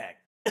 gotta Pontiac.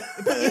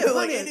 yeah,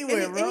 Like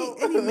anywhere, bro.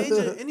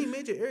 any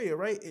major area,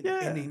 right? Yeah.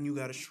 And then you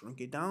got to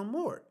shrink it down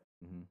more.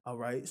 Mhm. All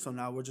right. So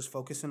now we're just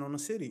focusing on the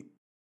city.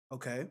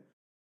 Okay.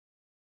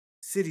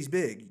 City's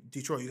big.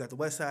 Detroit, you got the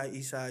west side,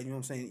 east side, you know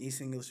what I'm saying?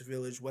 East English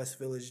Village, West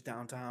Village,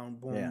 downtown,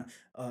 boom.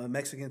 Yeah.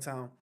 Mexican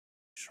town.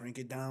 Shrink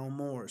it down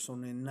more. So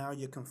then now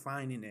you're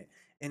confining it.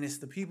 And it's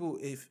the people,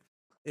 if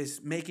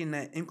it's making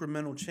that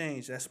incremental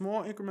change, that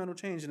small incremental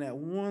change, and that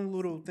one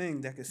little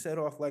thing that could set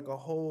off like a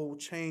whole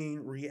chain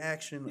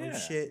reaction Yeah. of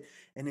shit.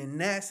 And then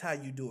that's how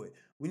you do it.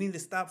 We need to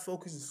stop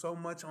focusing so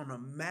much on the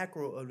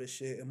macro of the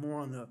shit and more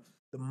on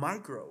the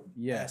micro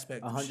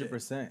aspect of shit.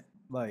 100%.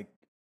 Like,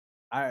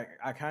 I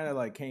kind of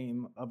like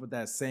came up with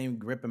that same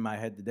grip in my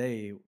head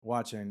today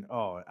watching.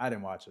 Oh, I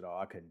didn't watch it all.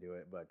 I couldn't do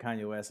it. But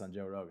Kanye West on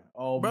Joe Rogan.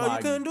 Oh, Bro, my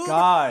you couldn't do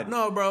God. it?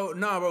 No,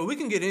 bro. We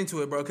can get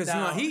into it, bro. Because, you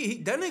know, No.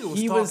 he that nigga was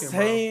He talking, was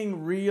saying bro.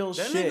 real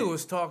That shit. nigga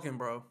was talking,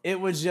 bro. It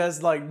was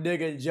just like,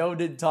 nigga, Joe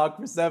didn't talk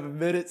for 7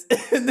 minutes.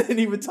 And then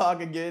he would talk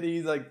again.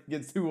 He's like,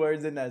 gets 2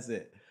 words and that's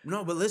it.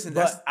 No, but listen,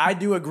 But I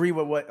do agree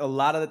with what a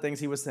lot of the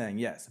things he was saying,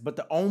 yes. But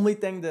the only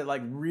thing that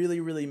like really,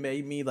 really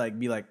made me like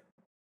be like,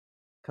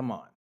 come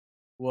on,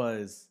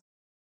 was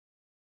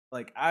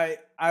like I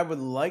would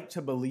like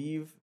to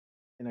believe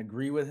and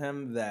agree with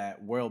him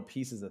that world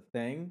peace is a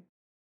thing.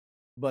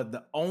 But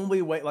the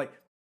only way, like,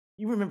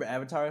 you remember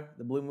Avatar,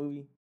 the blue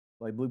movie?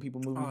 Like blue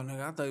people movie? Oh,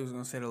 nigga, I thought he was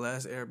gonna say The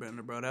Last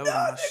Airbender, bro. That was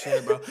Nah, my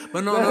shit, bro.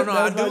 But no, That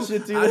I was my do,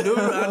 shit too. I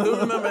do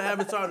remember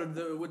Avatar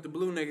with the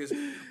blue niggas.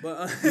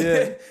 But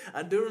Yeah.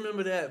 I do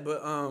remember that.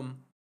 But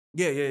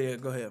yeah.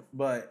 Go ahead.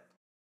 But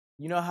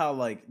you know how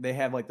like they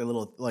have like the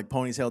little like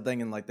ponytail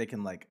thing and like they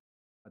can like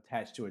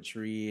attach to a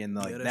tree and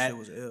like Yeah, that that shit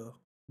was ill.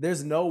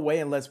 there's no way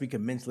unless we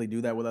can mentally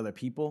do that with other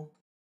people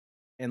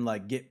and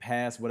like get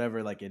past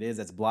whatever like it is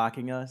that's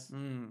blocking us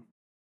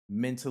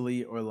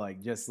mentally or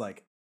like just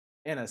like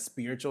in a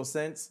spiritual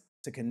sense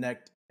to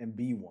connect and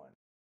be one.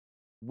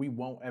 We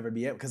won't ever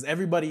be able because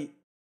everybody,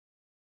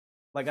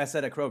 like I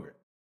said at Kroger,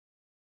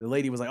 the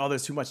lady was like, "Oh,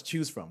 there's too much to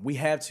choose from. We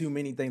have too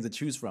many things to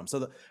choose from."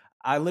 So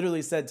I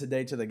literally said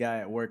today to the guy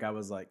at work, I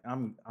was like,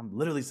 "I'm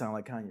literally sounding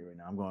like Kanye right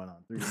now. I'm going on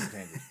 3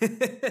 different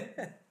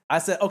tangents." I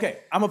said,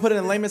 "Okay, I'm gonna put it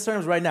in layman's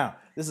terms right now.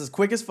 This is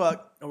quick as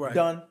fuck. All right.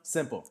 Done,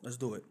 simple. Let's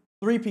do it.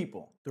 3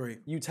 people. 3.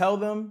 You tell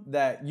them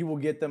that you will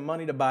get them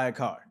money to buy a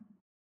car.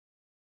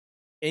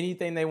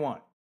 Anything they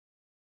want.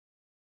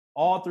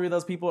 All 3 of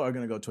those people are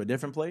gonna go to a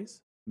different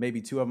place.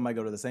 Maybe 2 of them might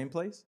go to the same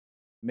place.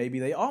 Maybe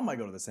they all might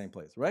go to the same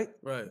place, right?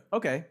 Right.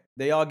 Okay,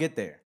 they all get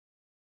there.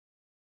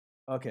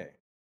 Okay.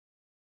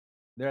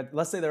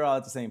 Let's say they're all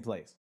at the same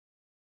place.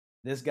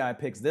 This guy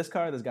picks this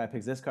car, this guy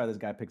picks this car, this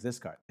guy picks this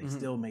car. They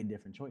still made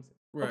different choices.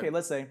 Right. Okay,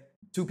 let's say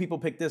 2 people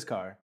pick this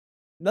car.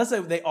 Let's say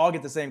they all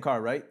get the same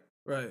car, right?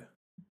 Right.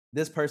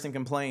 This person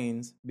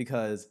complains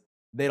because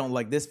they don't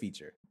like this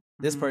feature.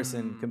 This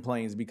person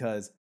complains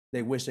because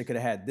they wish they could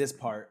have had this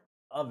part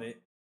of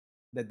it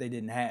that they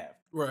didn't have.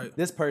 Right.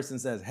 This person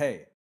says,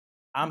 "Hey,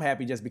 I'm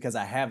happy just because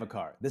I have a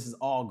car. This is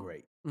all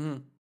great."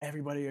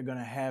 Everybody are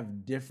gonna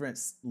have different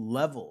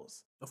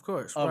levels Of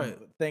course. of Right.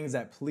 things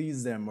that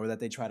please them or that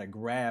they try to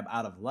grab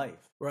out of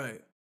life.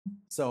 Right.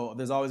 So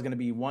there's always gonna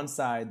be one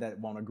side that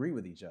won't agree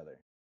with each other.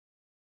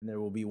 And there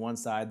will be one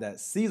side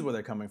that sees where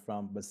they're coming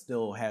from, but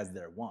still has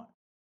their want.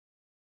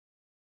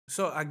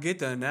 So I get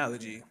the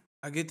analogy.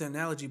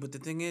 But the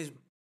thing is,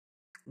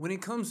 when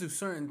it comes to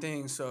certain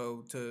things,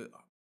 so to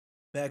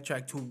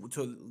backtrack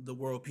to the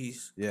world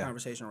peace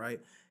conversation, right?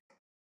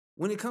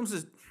 When it comes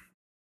to,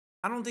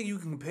 I don't think you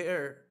can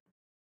compare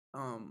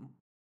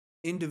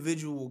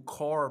individual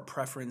car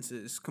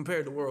preferences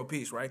compared to world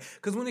peace, right?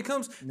 Because when it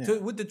comes to,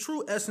 with the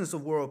true essence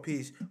of world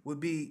peace would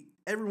be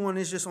everyone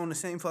is just on the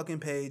same fucking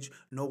page,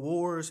 no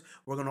wars,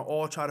 we're gonna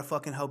all try to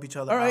fucking help each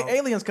other All right, out.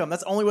 aliens come.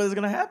 That's the only way it's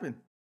gonna happen.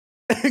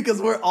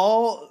 Because we're at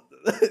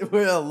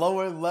a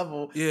lower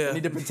level. Yeah. We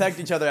need to protect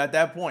each other at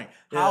that point.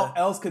 Yeah. How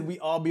else could we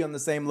all be on the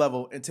same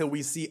level until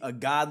we see a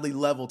godly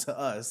level to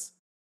us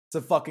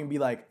to fucking be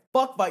like,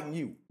 fuck fighting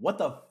you? What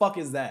the fuck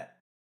is that?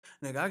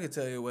 Nigga, I can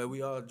tell you where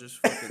we all just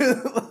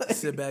fucking Like,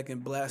 sit back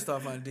and blast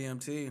off on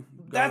DMT.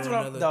 that's what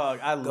I'm, dog.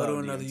 I love Go to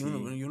another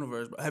DMT.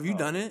 universe. Have you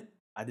done it?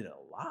 I did a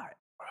lot.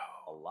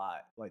 A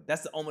lot. Like,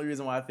 that's the only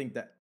reason why I think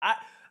that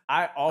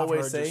I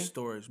always I've heard your say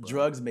stories, bro.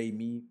 drugs made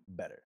me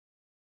better.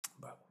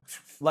 Bro.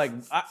 Like,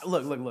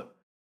 look.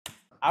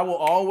 I will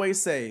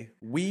always say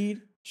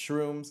weed,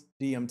 shrooms,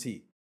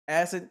 DMT.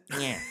 Acid,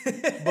 yeah.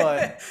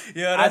 But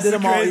yo, I did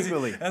them all crazy,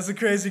 equally. That's a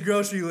crazy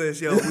grocery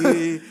list. Yo,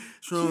 weed,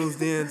 shrooms,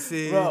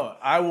 DNC. Bro,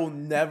 I will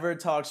never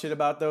talk shit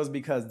about those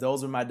because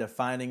those were my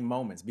defining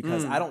moments.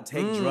 Because I don't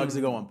take drugs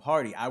to go and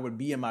party. I would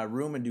be in my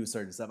room and do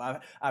certain stuff.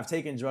 I've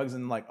taken drugs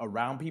and like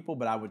around people,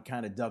 but I would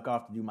kind of duck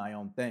off to do my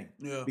own thing.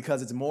 Yeah.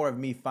 Because it's more of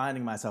me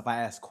finding myself.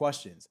 I ask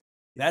questions.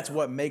 That's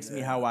what makes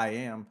me how I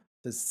am,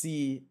 to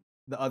see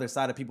the other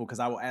side of people, because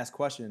I will ask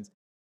questions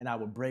and I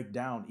will break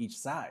down each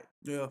side.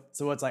 Yeah.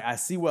 So it's like I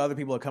see where other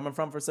people are coming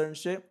from for certain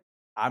shit.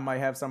 I might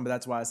have some, but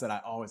that's why I said I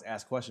always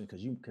ask questions,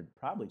 because you could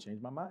probably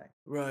change my mind.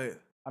 Right.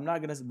 I'm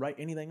not gonna write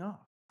anything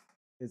off.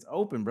 It's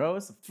open, bro.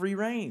 It's free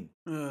reign.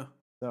 Yeah.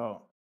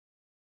 So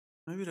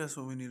maybe that's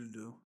what we need to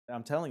do.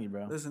 I'm telling you,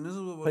 bro. Listen, this is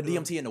what we'll Put do.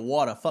 DMT in the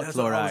water. Fuck That's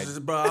fluoride.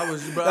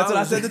 That's what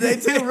I said today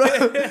too, bro.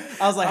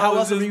 I was like, how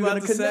else are we gonna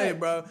connect? say,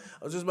 bro?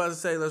 I was just about to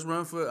say,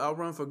 I'll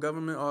run for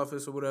government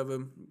office or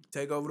whatever,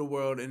 take over the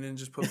world, and then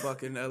just put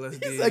fucking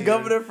LSD. He's a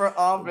governor for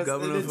office,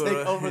 governor and then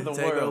take over the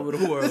take world. over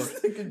the world.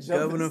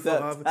 Governor for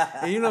office.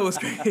 And you know what's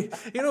crazy?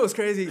 You know what's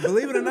crazy?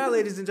 Believe it or not,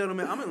 ladies and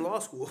gentlemen, I'm in law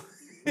school.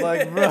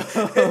 Like, bro.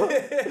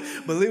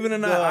 Believe it or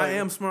not, Dog. I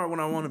am smart when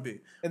I want to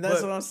be. And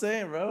that's what I'm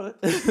saying, bro.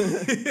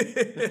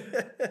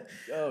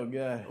 Oh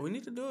god. We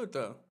need to do it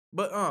though.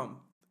 But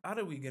how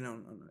did we get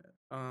on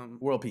that?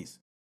 World peace.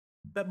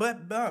 But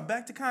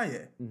back to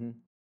Kanye. Mm-hmm.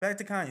 Back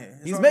to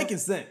Kanye. He's making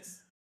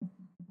sense,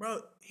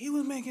 bro. He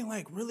was making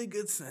like really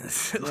good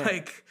sense. Yeah.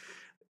 Like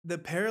the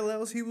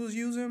parallels he was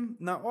using.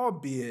 Now,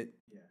 albeit,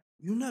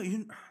 you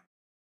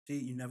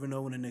never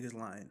know when a nigga's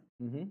lying.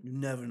 Mm-hmm. You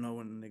never know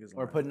when a nigga's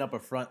lying. Or putting up a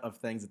front of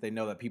things that they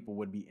know that people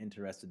would be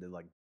interested to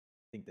like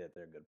think that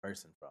they're a good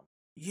person from.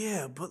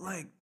 Yeah, but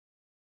like,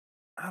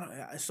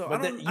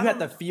 You have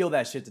to feel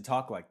that shit to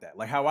talk like that,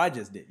 like how I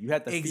just did. You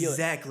have to feel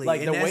exactly it.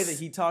 Like and the way that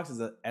he talks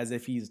is as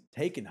if he's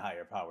taking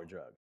higher power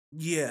drugs.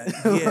 Yeah.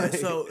 Like-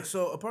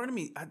 so a part of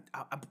me, I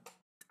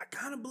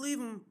kind of believe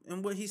him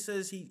in what he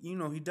says. He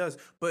does.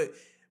 But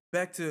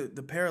back to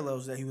the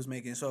parallels that he was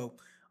making. So.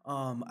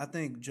 I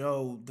think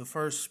Joe, the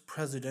first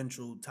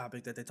presidential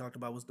topic that they talked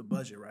about was the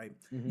budget, right?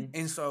 Mm-hmm.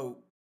 And so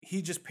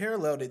he just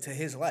paralleled it to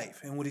his life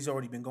and what he's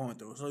already been going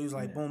through. So he was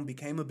like, boom,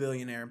 became a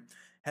billionaire,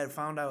 had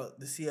found out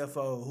the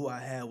CFO who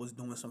I had was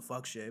doing some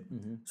fuck shit.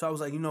 Mm-hmm. So I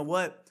was like, you know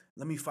what?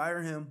 Let me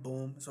fire him.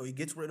 Boom. So he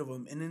gets rid of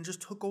him and then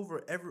just took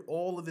over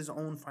all of his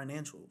own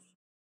financials,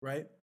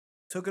 right?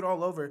 Took it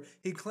all over.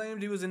 He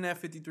claimed he was in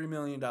that $53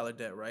 million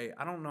debt, right?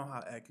 I don't know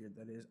how accurate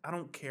that is. I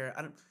don't care.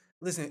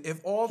 Listen, if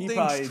all He things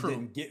probably true,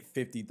 didn't get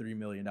 $53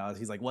 million.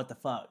 He's like, what the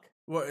fuck?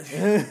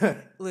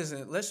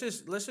 listen, let's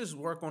just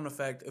work on the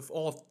fact if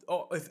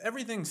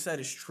everything said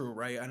is true,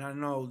 right? And I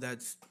know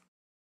that's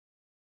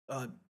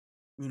low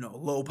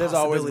possibility. There's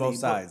always both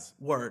sides.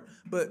 Word,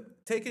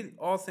 but take it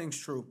all things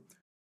true.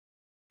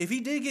 If he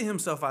did get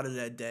himself out of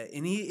that debt,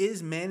 and he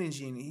is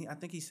managing, I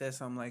think he said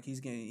something like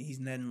he's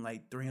netting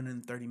like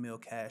 $330 million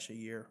cash a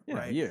year,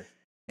 right? A year,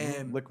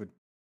 and liquid.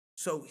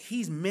 So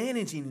he's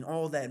managing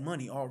all that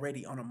money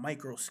already on a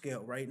micro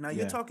scale, right? Now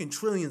you're talking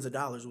trillions of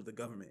dollars with the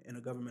government and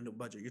a governmental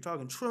budget. You're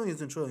talking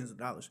trillions and trillions of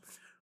dollars.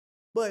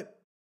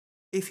 But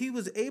if he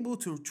was able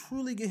to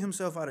truly get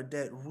himself out of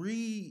debt,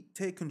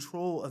 take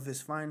control of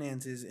his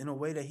finances in a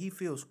way that he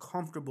feels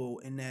comfortable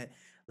in that,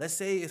 let's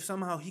say if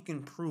somehow he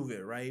can prove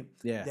it, right?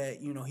 Yeah. That,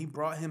 he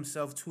brought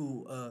himself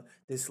to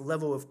this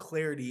level of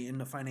clarity in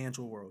the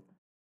financial world.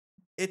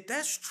 If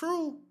that's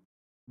true,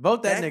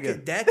 vote that nigga.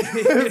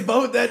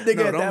 Vote that nigga.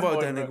 No, don't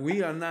vote point, that nigga. bro.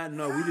 We are not.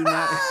 No, we do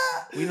not.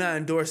 We not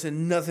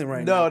endorsing nothing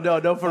right now.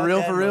 No. For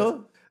Fuck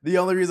real. The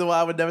only reason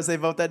why I would never say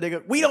vote that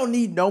nigga. We don't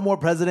need no more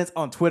presidents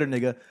on Twitter,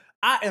 nigga.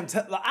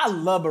 I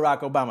love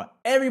Barack Obama.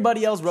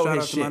 Everybody else wrote Shout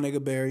his out shit. to my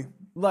nigga Barry.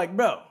 Like,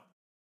 bro.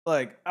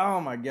 Like,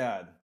 oh my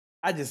god.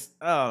 I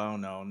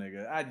don't know,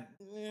 nigga.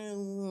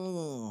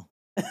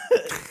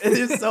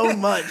 There's so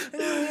much.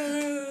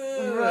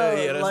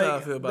 Right, yeah, that's how I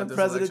feel about the this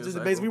presidential election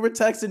debates. cycle. We were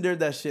texting during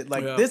that shit.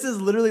 Like, this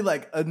is literally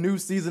like a new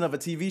season of a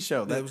TV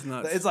show. That was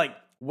nuts. It's like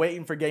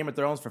waiting for Game of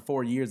Thrones for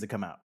 4 years to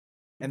come out.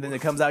 And then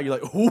it comes out, you're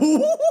like,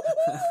 ooh.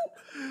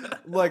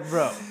 Like,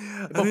 bro.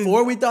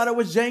 Before we thought it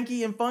was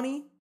janky and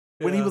funny,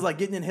 when he was like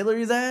getting in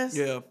Hillary's ass.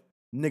 Yeah.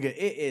 Nigga,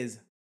 it is.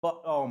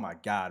 Oh my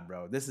god,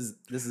 bro. This is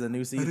a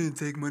new I season. didn't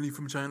take money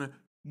from China.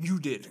 You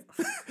did.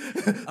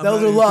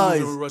 Those are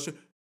lies. Over Russia.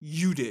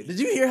 You did. Did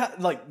you hear how,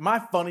 like, my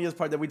funniest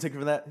part that we took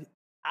from that?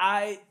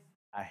 I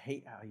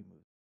hate how he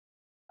moves.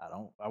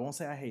 I won't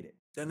say I hate it.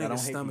 That I don't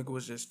nigga's hate stomach people.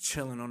 was just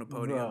chilling on the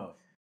podium. Bro.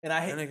 And I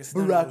hate That nigga's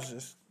stomach Barack was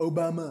just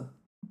Obama.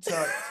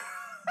 tucked.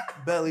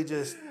 Belly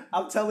just.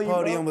 I'm telling you,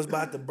 Podium bro, was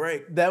about to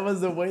break. that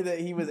was the way that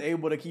he was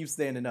able to keep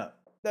standing up.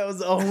 That was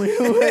the only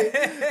way.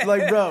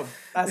 Like, bro,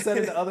 I said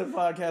in the other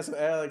podcast with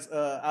Alex,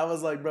 I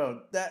was like,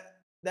 bro, that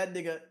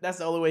nigga, that's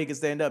the only way he can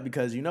stand up,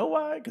 because you know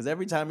why? Because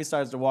every time he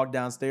starts to walk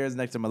downstairs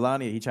next to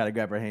Melania, he try to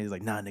grab her hand. He's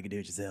like, nah, nigga, do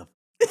it yourself.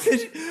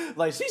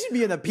 Like, she should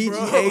be in a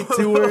PGA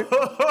tour.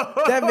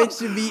 That bitch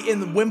should be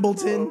in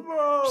Wimbledon.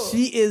 Bro.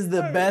 She is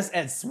the best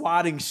at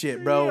swatting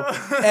shit, bro.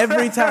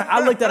 Every time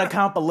I looked at a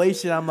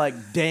compilation, I'm like,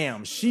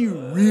 damn, she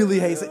really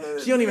hates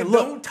it. She don't even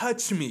look. Don't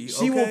touch me.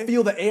 She will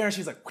feel the air and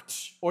she's like,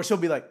 whoosh, or she'll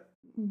be like,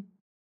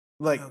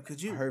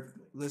 could you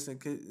listen?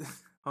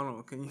 Hold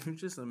on. Can you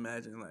just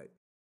imagine like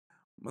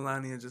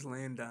Melania just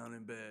laying down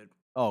in bed?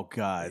 Oh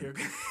God.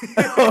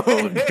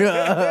 Oh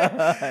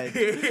God.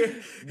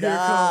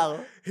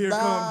 Here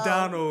come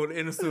Donald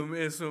in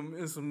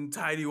some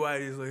tidy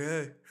whities. Like,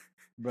 hey,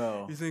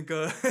 bro. You think?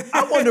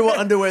 I wonder what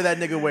underwear that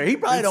nigga wear. He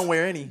probably don't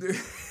wear any.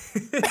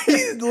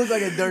 He looks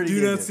like a dirty. Do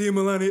you not see it,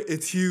 Melania?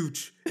 It's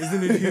huge.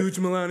 Isn't it huge,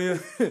 Melania?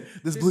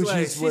 This blue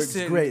cheese works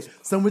great.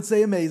 Some would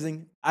say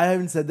amazing. I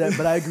haven't said that,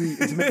 but I agree.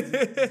 It's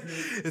amazing.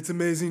 It's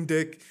amazing,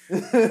 Dick.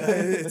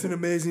 It's an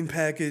amazing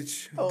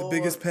package. The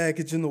biggest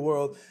package in the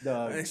world.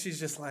 Dog. And she's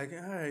just like, all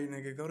right,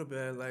 nigga, go to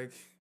bed. Like,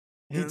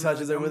 he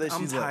touches her with it.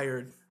 I'm She's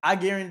tired. Like, I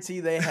guarantee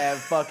they have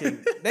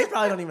fucking. They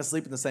probably don't even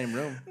sleep in the same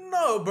room.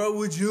 No, bro.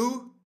 Would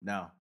you?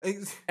 No.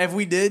 If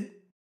we did,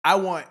 I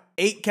want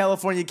 8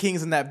 California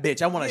Kings in that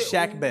bitch. I want a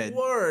shack bed.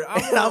 Word.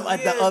 And I'm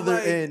at the other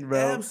end, bro.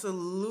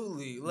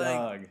 Absolutely. Like,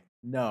 dog.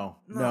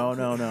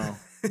 No.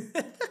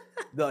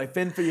 Like,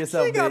 fend for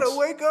yourself, you gotta bitch.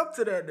 wake up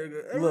to that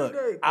nigga every Look,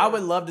 day, I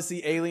would love to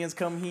see aliens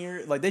come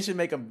here. Like, they should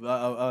make a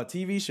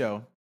TV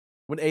show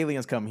when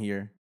aliens come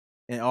here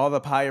and all the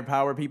higher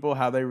power people,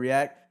 how they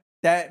react.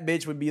 That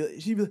bitch would be,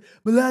 she'd be like,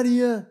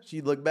 Melania.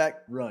 She'd look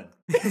back, run.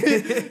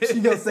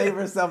 She'd go save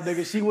herself,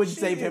 nigga. She wouldn't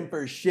save him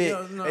for shit.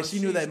 No, and she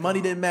knew that money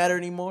didn't matter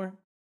anymore.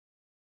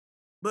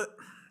 But,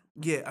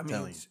 yeah, I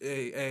mean,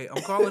 hey,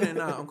 I'm calling it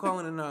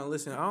now.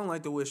 Listen, I don't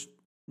like to wish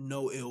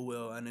no ill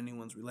will on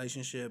anyone's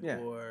relationship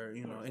or,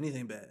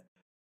 anything bad.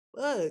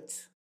 But,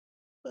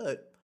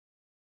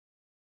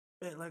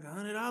 bet like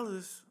 $100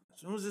 as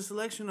soon as this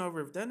election over,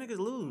 if that nigga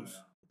lose,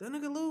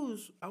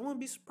 I wouldn't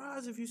be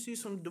surprised if you see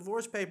some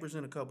divorce papers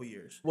in a couple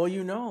years. Well,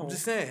 I'm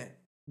just saying.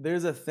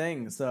 There's a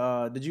thing.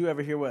 So, did you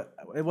ever hear what?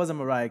 It wasn't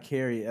Mariah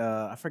Carey.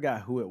 I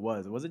forgot who it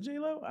was. Was it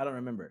J-Lo? I don't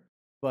remember.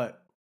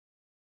 But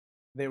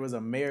there was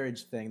a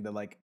marriage thing that,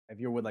 like, if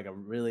you're with like a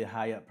really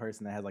high up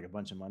person that has like a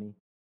bunch of money,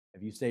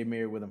 if you stay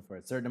married with them for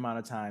a certain amount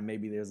of time,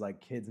 maybe there's like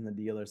kids in the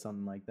deal or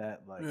something like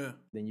that. Like,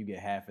 then you get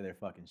half of their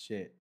fucking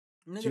shit.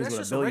 Nigga, that's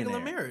just a regular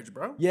marriage,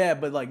 bro. Yeah,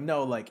 but like,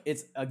 no, like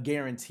it's a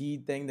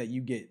guaranteed thing that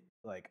you get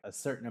like a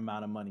certain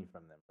amount of money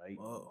from them, right?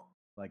 Whoa.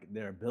 Like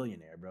they're a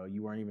billionaire, bro.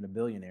 You weren't even a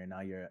billionaire.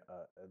 Now you're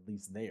at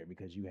least there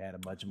because you had a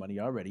bunch of money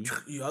already.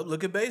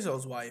 Look at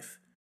Bezos' wife.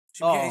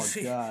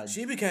 God.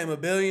 She became a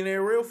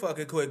billionaire real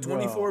fucking quick.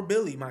 24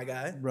 billy, my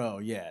guy. Bro,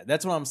 yeah.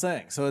 That's what I'm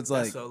saying. So it's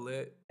like, that's so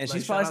lit. And like,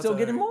 she's probably still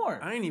getting more.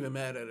 I ain't even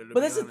mad at her.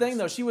 But that's the thing,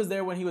 though. She was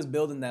there when he was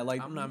building that.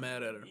 Like, I'm not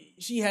mad at her.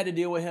 She had to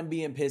deal with him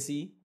being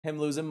pissy, him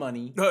losing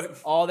money,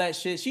 all that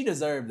shit. She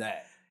deserved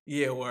that.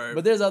 Yeah, word.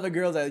 But there's other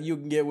girls that you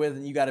can get with,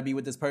 and you got to be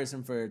with this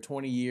person for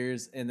 20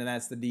 years, and then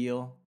that's the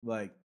deal.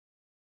 Like,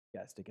 you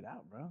got to stick it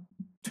out, bro.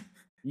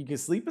 You can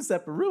sleep in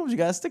separate rooms. You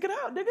got to stick it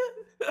out,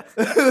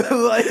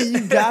 nigga. Like,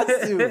 you got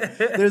to.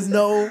 There's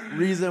no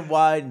reason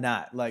why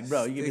not. Like,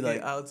 bro, you can be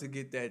like, out to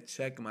get that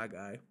check, my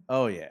guy.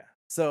 Oh, yeah.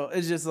 So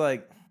it's just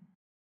like,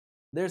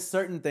 there's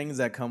certain things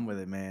that come with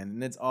it, man.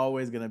 And it's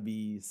always going to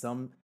be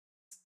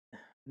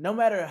no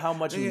matter how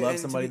much you love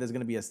somebody, there's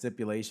going to be a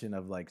stipulation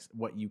of like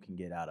what you can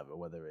get out of it,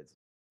 whether it's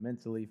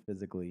mentally,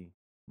 physically,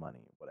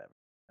 money, whatever.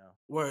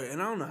 Word,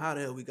 and I don't know how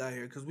the hell we got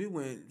here because we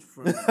went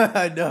from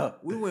I know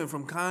we went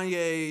from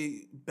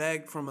Kanye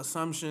back from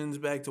Assumptions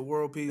back to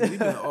World Peace. We've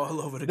been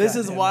all over the. This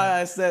is why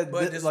I said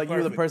like you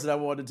were the person I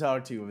wanted to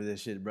talk to over this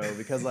shit, bro.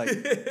 Because like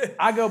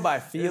I go by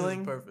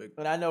feeling, perfect.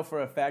 But I know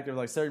for a fact of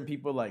like certain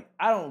people. Like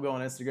I don't go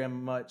on Instagram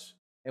much,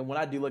 and when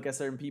I do look at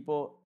certain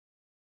people,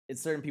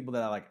 it's certain people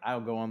that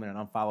I'll go on there and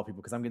unfollow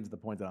people because I'm getting to the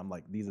point that I'm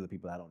like, these are the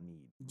people I don't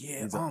need.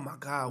 Yeah. Oh my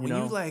God. When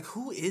you like,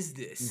 who is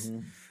this? Mm-hmm.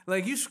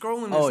 Like you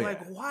scrolling this,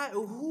 like, why?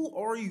 Who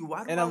are you?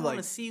 Why do I want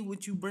to see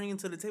what you bringing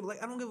to the table?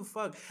 Like, I don't give a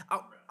fuck.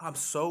 I'm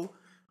so,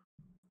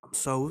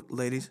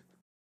 ladies.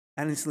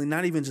 Honestly,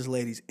 not even just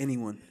ladies.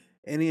 Anyone,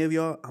 any of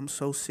y'all. I'm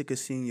so sick of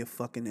seeing your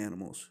fucking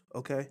animals.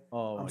 Okay.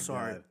 Oh, I'm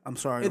sorry. God. I'm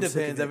sorry. It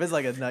depends. If it's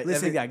like a night,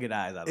 if it got good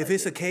eyes. If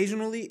it's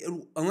occasionally,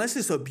 unless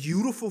it's a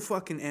beautiful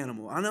fucking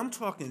animal, and I'm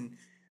talking.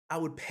 I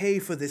would pay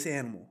for this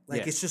animal.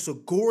 Like it's just a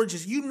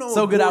gorgeous,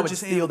 so good I would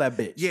steal that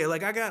bitch. Yeah,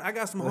 like I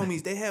got some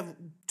homies. They have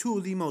two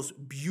of the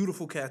most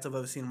beautiful cats I've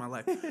ever seen in my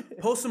life.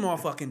 Post them all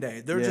fucking day.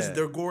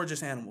 They're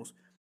gorgeous animals.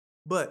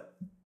 But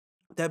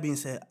that being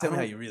said, tell me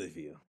how you really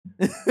feel.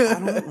 I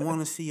don't want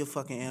to see a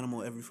fucking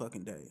animal every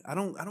fucking day. I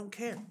don't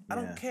care. I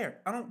don't care.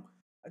 I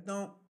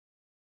don't.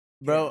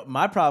 Bro,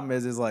 my problem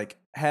is like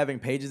having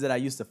pages that I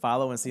used to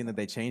follow and seeing that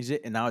they changed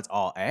it and now it's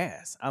all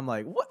ass. I'm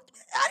like, what?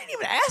 I didn't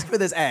even ask for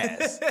this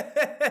ass.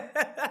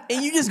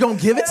 And you just gonna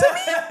give it to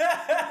me?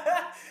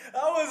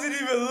 I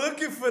wasn't even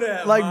looking for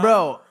that. Like,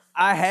 bro,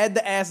 I had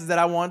the asses that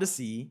I wanted to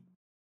see.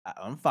 I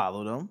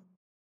unfollowed them.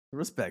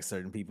 Respect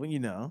certain people, you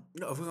know.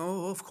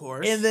 Oh, of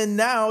course. And then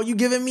now you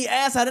giving me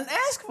ass I didn't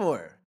ask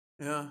for.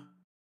 Yeah.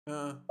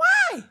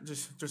 Why? why?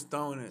 Just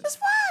throwing it Just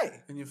why?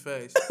 in your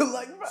face.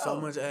 Like, bro. So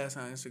much ass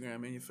on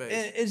Instagram in your face.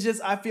 And it's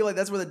just, I feel like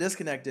that's where the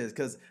disconnect is.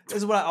 Because this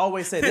is what I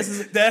always say. This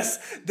is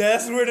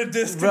that's where the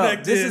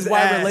disconnect bro, is. this is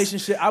why ass.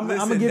 relationship. I'm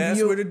gonna give that's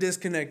you. where the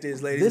disconnect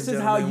is, ladies. This and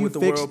is how gentlemen, you with the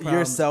fix world problem.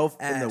 yourself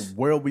in Ass. the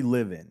world we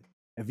live in.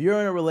 If you're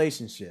in a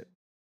relationship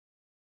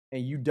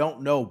and you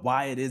don't know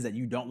why it is that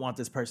you don't want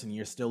this person and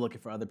you're still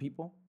looking for other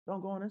people,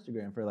 don't go on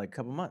Instagram for like a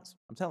couple months.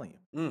 I'm telling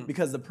you.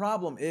 Because the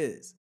problem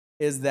is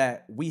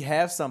that we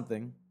have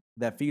something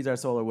that feeds our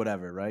soul or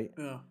whatever, right?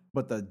 Yeah.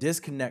 But the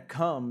disconnect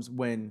comes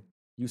when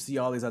you see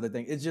all these other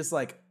things. It's just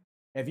like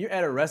if you're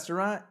at a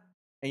restaurant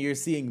and you're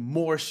seeing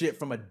more shit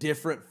from a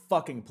different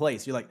fucking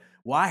place, you're like,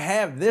 well, I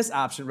have this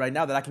option right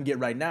now that I can get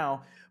right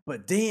now,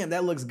 but damn,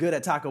 that looks good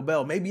at Taco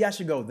Bell. Maybe I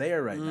should go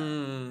there right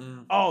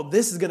now. Oh,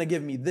 this is gonna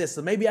give me this,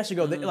 so maybe I should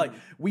go there. Like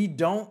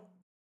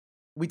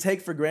we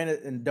take for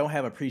granted and don't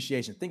have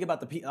appreciation. Think about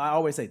the people. I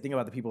always say, think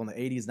about the people in the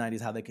 80s,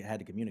 90s, how they had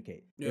to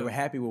communicate. Yeah. They were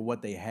happy with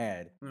what they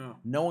had,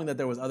 knowing that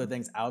there was other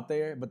things out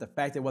there, but the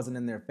fact it wasn't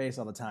in their face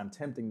all the time,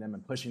 tempting them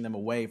and pushing them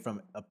away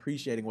from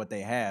appreciating what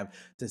they have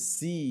to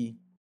see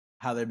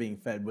how they're being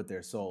fed with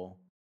their soul.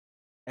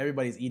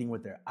 Everybody's eating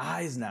with their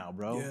eyes now,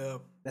 bro. Yeah.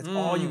 That's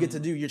all you get to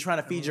do. You're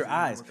trying to feed your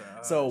eyes.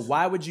 So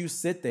why would you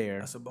sit there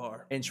That's a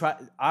bar. and try?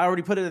 I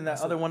already put it in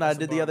that other one I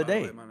did the other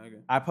day.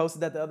 I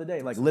posted that the other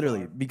day, like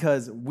literally,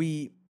 because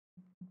we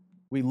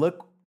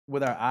look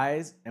with our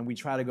eyes and we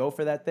try to go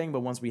for that thing,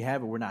 but once we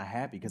have it, we're not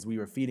happy because we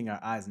were feeding our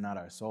eyes, not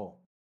our soul.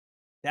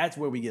 That's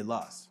where we get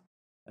lost.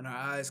 And our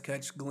eyes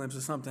catch a glimpse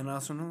of something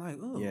else, and I'm like,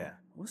 oh, yeah,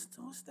 what's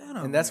that?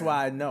 And that's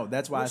why I know.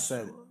 That's why I What's-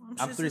 said I'm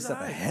I'm shit's 3 his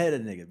steps eye. ahead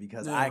of nigga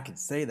because Yeah. I can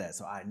say that,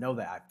 so I know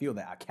that, I feel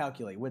that, I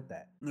calculate with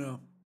that. Yeah.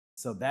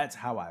 So that's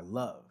how I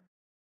love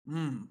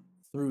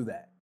through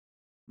that,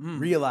 Mm.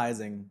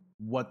 realizing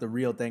what the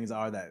real things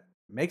are that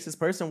makes this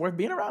person worth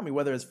being around me,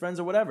 whether it's friends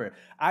or whatever.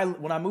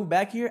 When I moved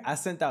back here, I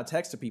sent out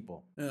texts to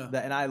people.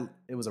 Yeah.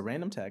 It was a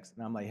random text,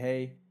 and I'm like,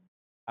 hey,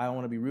 I don't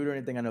want to be rude or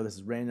anything. I know this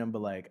is random,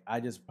 but like, I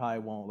just probably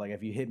won't, like,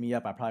 if you hit me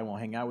up, I probably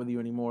won't hang out with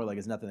you anymore. Like,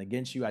 it's nothing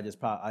against you.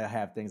 I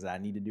have things that I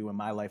need to do in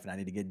my life and I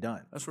need to get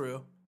done. That's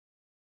real.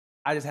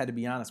 I just had to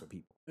be honest with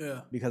people.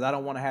 Yeah. Because I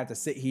don't want to have to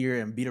sit here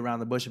and beat around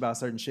the bush about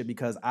certain shit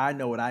because I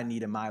know what I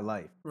need in my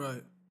life.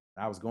 Right.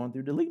 I was going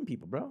through deleting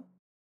people, bro.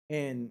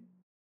 And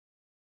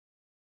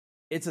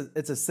it's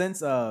a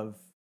sense of,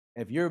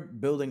 if you're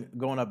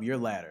going up your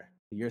ladder,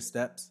 your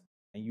steps,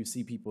 and you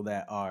see people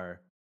that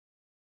are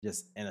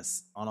just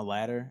on a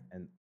ladder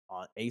and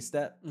on a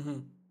step,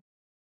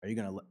 are you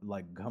gonna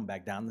like come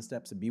back down the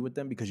steps and be with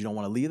them because you don't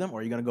want to leave them, or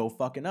are you gonna go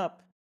fucking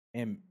up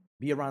and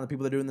be around the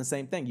people that are doing the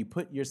same thing? You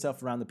put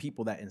yourself around the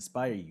people that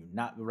inspire you,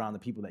 not around the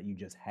people that you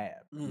just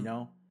have. You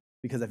know,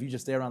 because if you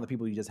just stay around the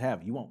people you just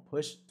have, you won't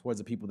push towards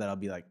the people that'll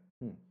be like,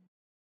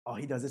 oh,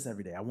 he does this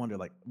every day. I wonder,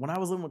 like, when I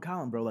was living with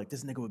Colin, bro, like,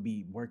 this nigga would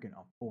be working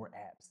on 4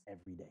 apps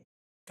every day.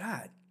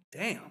 God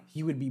damn.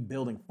 He would be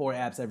building 4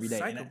 apps every day.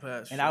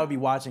 Psychopath and I would be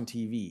watching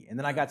TV. And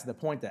then I got to the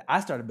point that I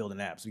started building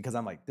apps because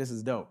I'm like, this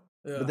is dope.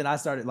 Yeah. But then I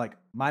started, like,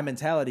 my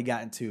mentality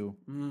got into,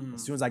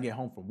 as soon as I get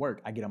home from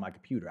work, I get on my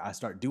computer. I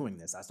start doing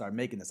this. I start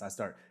making this. I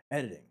start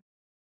editing.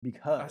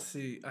 Because I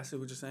see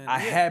what you're saying. I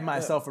had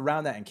myself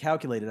around that and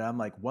calculated it. I'm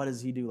like, what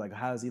does he do? Like,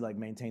 how does he, like,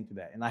 maintain through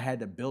that? And I had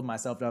to build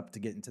myself up to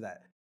get into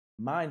that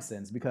mind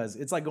sense, because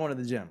it's like going to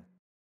the gym.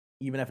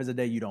 Even if it's a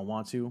day you don't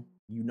want to,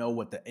 you know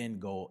what the end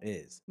goal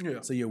is.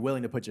 Yeah. So you're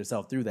willing to put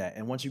yourself through that.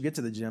 And once you get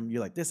to the gym, you're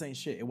like, this ain't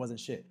shit. It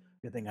wasn't shit.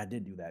 Good thing I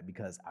did do that,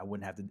 because I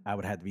would have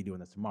to be doing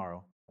this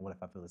tomorrow. And what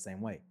if I feel the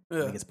same way?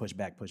 Yeah. It gets pushed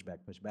back.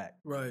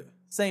 Right.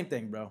 Same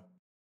thing, bro.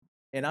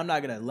 And I'm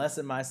not gonna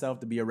lessen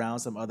myself to be around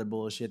some other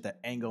bullshit that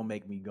ain't gonna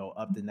make me go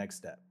up the next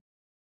step.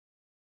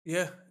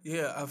 Yeah,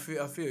 I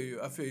feel you.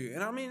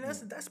 And I mean,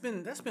 that's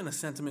been a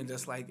sentiment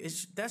that's like,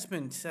 that's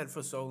been said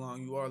for so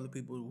long. You are the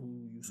people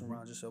who you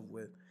surround yourself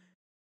with.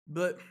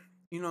 But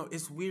you know,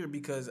 it's weird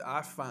because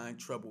I find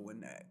trouble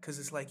in that, because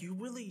it's like,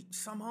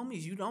 some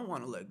homies you don't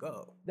want to let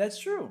go. That's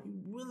true.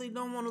 You really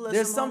don't want to let.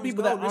 There's some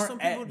people go. that There's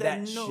aren't some people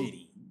that know.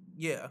 shitty.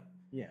 Yeah.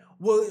 Yeah.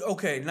 Well,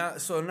 okay. Now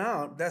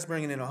that's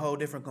bringing in a whole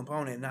different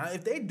component. Now,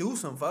 if they do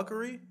some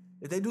fuckery,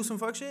 if they do some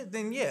fuck shit,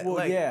 then yeah.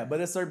 Well, yeah, but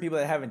there's certain people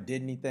that haven't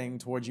did anything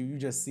towards you. You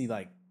just see,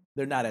 like,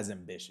 they're not as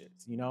ambitious,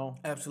 you know?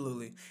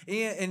 Absolutely.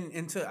 Yeah,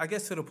 and I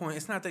guess to the point,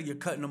 it's not that you're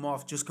cutting them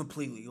off just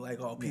completely, like,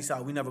 oh, peace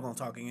out, we never gonna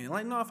talk again.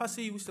 Like, no, if I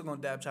see you, we still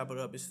gonna chop it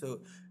up. It's still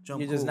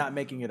jump. You're just not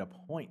making it a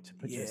point to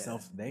put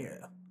yourself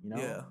there. You know?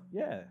 Yeah.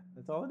 Yeah,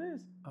 that's all it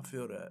is. I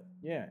feel that.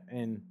 Yeah,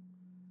 and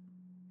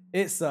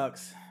it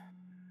sucks.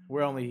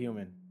 We're only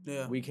human.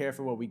 Yeah. We care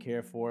for what we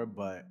care for,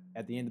 but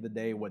at the end of the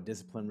day, what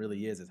discipline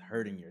really is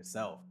hurting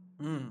yourself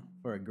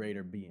for a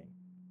greater being.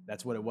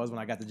 That's what it was when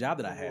I got the job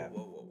that I have.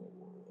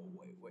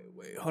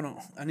 Wait. Hold on.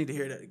 I need to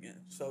hear that again.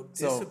 So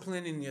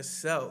disciplining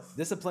yourself.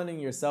 Disciplining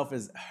yourself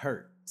is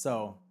hurt.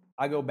 So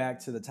I go back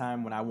to the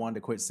time when I wanted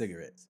to quit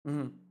cigarettes.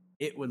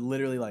 It would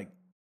literally, like,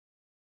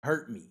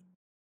 hurt me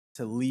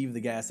to leave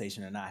the gas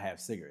station and not have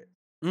cigarettes.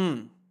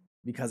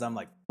 because I'm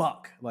like,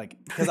 fuck. Like,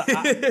 because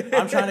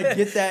I'm trying to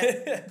get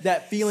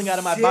that feeling out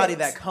of my body,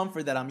 that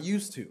comfort that I'm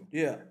used to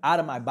out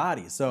of my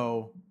body.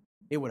 So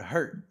it would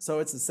hurt. So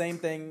it's the same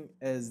thing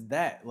as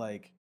that.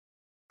 Like,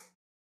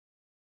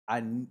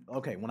 when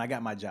I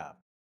got my job,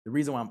 the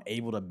reason why I'm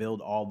able to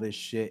build all this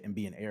shit and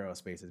be in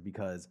aerospace is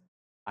because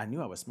I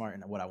knew I was smart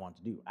in what I wanted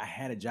to do. I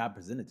had a job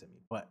presented to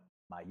me, but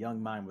my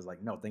young mind was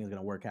like, no, things are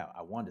going to work out.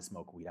 I wanted to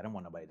smoke weed. I didn't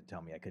want nobody to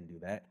tell me I couldn't do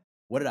that.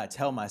 What did I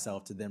tell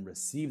myself to then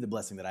receive the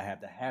blessing that I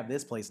have, to have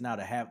this place now,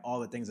 to have all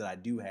the things that I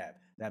do have,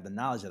 to have the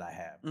knowledge that I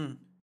have?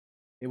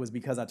 It was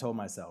because I told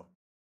myself,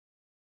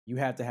 you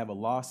have to have a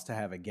loss to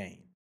have a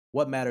gain.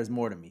 What matters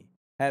more to me?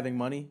 Having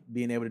money,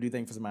 being able to do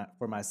things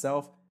for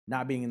myself,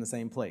 not being in the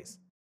same place.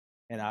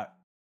 And I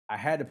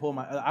had to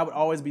I would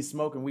always be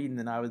smoking weed, and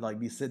then I would like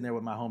be sitting there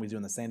with my homies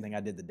doing the same thing I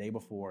did the day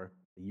before,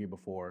 the year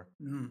before,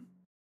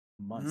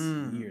 months,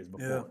 years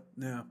before.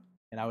 Yeah.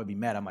 And I would be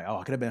mad. I'm like, oh,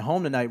 I could have been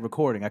home tonight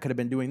recording. I could have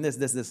been doing this,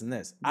 and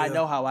this. I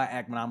know how I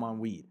act when I'm on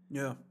weed.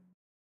 Yeah.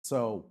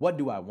 So what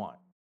do I want?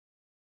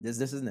 This,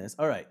 and this.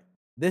 All right.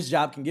 This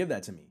job can give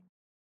that to me.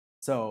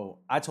 So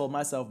I told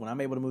myself, when I'm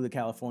able to move to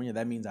California,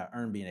 that means I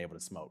earn being able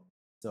to smoke.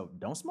 So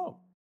don't smoke.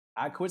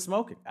 I quit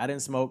smoking. I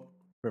didn't smoke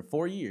for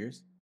 4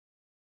 years.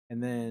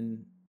 And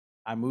then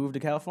I moved to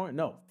California.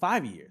 No,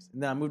 5 years.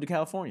 And then I moved to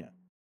California.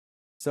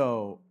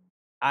 So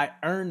I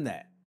earned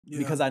that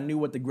because I knew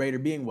what the greater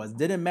being was.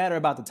 Didn't matter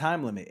about the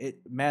time limit.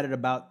 It mattered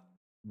about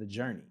the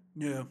journey.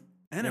 Yeah.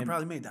 And it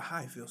probably made the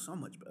high feel so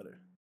much better.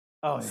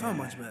 Oh, so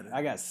much better.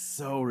 I got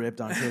so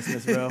ripped on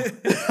Christmas, bro.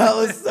 I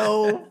was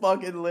so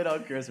fucking lit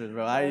on Christmas,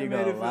 bro. I ain't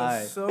gonna lie.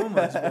 Feel so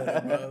much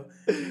better,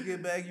 bro. You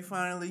get back,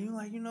 you're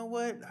like, you know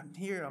what? I'm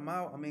here. I'm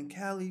out. I'm in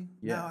Cali.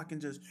 Yeah. Now I can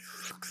just.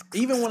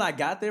 Even when I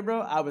got there, bro,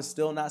 I was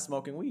still not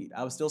smoking weed.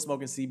 I was still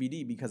smoking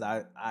CBD because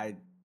I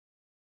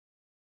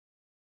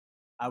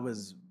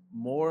was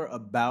more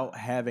about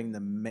having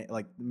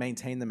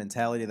maintain the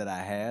mentality that I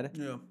had.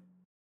 Yeah.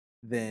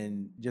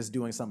 Than just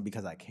doing something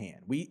because I can.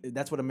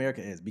 That's what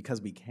America is,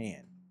 because we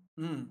can.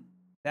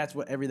 That's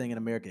what everything in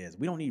America is.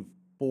 We don't need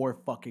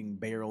 4 fucking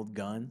barreled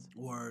guns.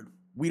 Word.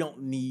 We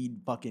don't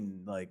need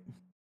fucking like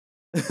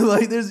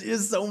there's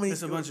just so many.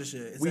 It's a bunch of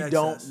shit. We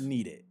don't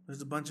need it.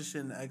 There's a bunch of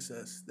shit in the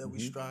excess that we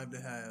strive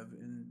to have.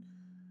 And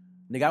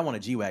nigga, I want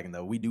a G-Wagon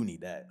though. We do need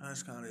that.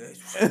 That's kind of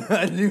it.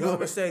 I do.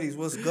 Mercedes,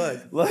 what's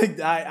good? Like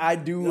I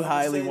do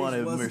highly want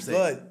a Mercedes.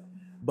 Good.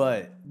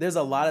 But there's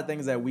a lot of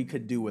things that we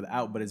could do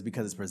without, but it's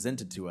because it's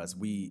presented to us.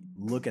 We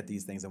look at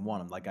these things and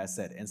want them. Like I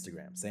said,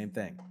 Instagram, same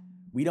thing.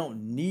 We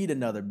don't need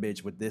another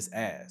bitch with this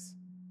ass,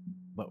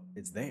 but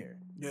it's there.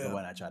 Yeah. So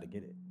why not try to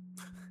get it?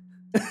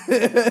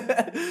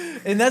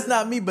 And that's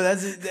not me, but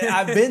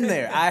I've been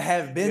there. I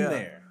have been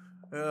there.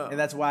 Yeah. And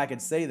that's why I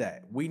could say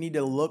that. We need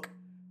to look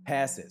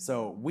past it.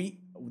 So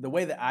the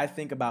way that I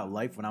think about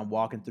life when I'm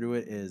walking through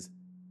it is,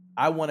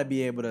 I want to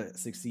be able to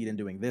succeed in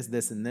doing this,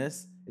 this, and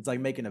this. It's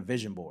like making a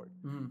vision board.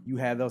 You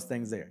have those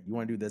things there. You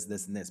want to do this,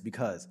 this, and this.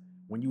 Because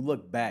when you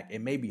look back, it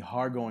may be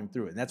hard going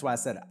through it. And that's why I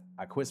said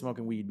I quit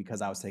smoking weed,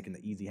 because I was taking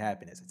the easy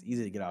happiness. It's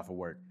easy to get off of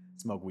work,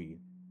 smoke weed,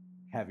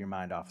 have your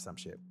mind off of some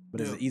shit. But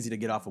is it easy to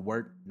get off of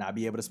work, not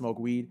be able to smoke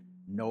weed,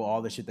 know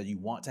all the shit that you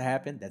want to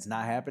happen that's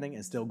not happening,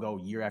 and still go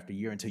year after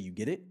year until you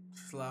get it?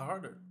 It's a lot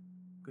harder.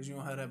 Because you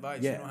don't have that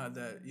vice. You don't have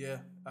that,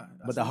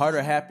 but the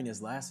harder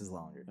happiness lasts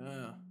longer.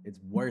 Yeah. It's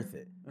worth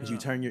it. Because you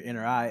turn your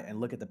inner eye and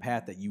look at the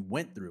path that you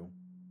went through.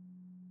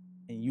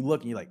 And you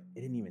look and you're like,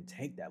 it didn't even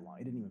take that long.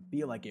 It didn't even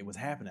feel like it was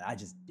happening. I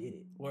just did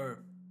it. Word.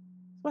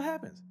 That's what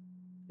happens.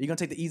 Are you going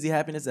to take the easy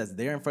happiness that's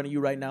there in front of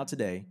you right now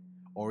today?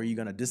 Or are you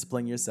going to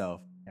discipline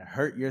yourself and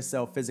hurt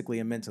yourself physically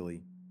and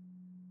mentally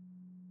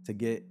to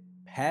get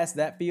past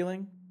that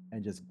feeling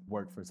and just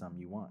work for something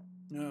you want?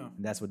 Yeah.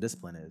 And that's what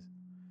discipline is.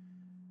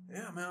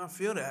 Yeah, man, I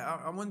feel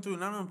that. I went through,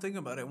 now that I'm thinking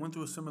about it, I went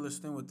through a similar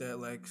thing with that.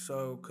 Like,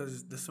 so,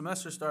 because the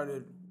semester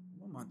started,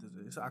 what month is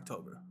it? It's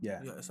October.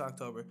 Yeah, it's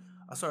October.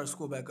 I started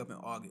school back up in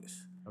August.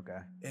 Okay.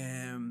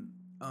 And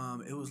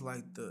it was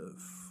like the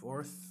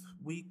 4th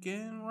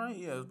weekend, right?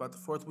 Yeah, it was about the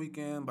 4th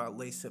weekend, about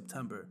late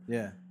September.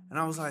 Yeah. And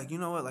I was like, you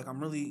know what? Like,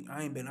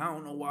 I ain't been out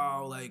in a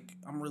while. Like,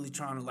 I'm really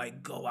trying to,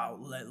 like, go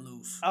out, let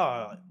loose.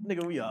 Oh,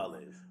 nigga, we all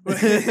is.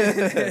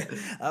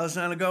 I was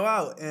trying to go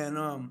out.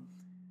 And,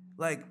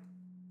 like,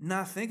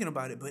 not thinking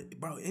about it, but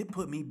bro, it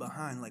put me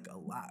behind like a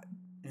lot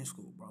in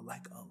school, bro.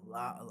 Like a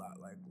lot.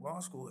 Like law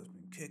school has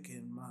been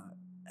kicking my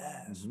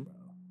ass, bro.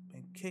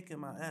 Been kicking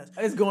my ass.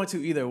 It's going to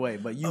either way,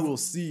 but you will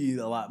see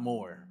a lot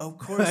more. Of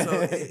course.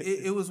 So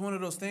it was one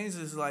of those things.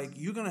 Is like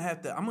I'm gonna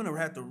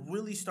have to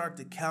really start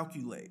to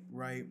calculate,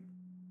 right?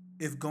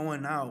 If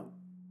going out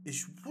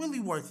is really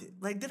worth it.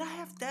 Like, did I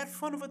have that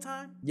fun of a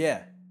time?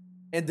 Yeah.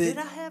 And then, did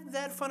I have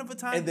that fun of a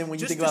time? And then when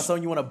you think about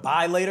something you want to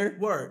buy later,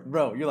 word,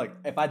 bro, you're like,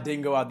 if I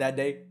didn't go out that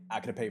day,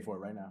 I could have paid for it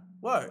right now.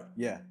 Word,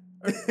 yeah.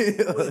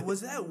 Was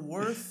that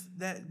worth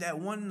that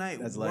one night?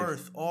 That's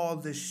worth all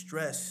the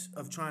stress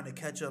of trying to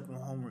catch up on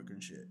homework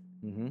and shit,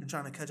 and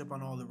trying to catch up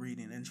on all the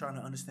reading and trying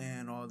to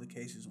understand all the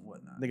cases and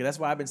whatnot? Nigga, that's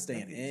why I've been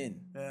staying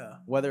in. Yeah.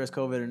 Whether it's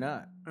COVID or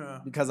not. Yeah.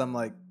 Because I'm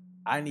like,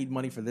 I need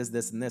money for this,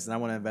 this, and this, and I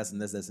want to invest in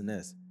this, this, and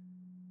this.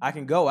 I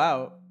can go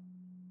out,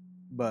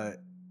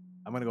 but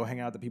I'm gonna go hang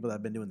out with the people that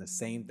have been doing the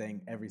same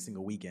thing every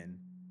single weekend.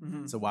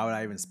 Mhm. So why would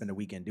I even spend a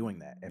weekend doing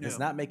that? If it's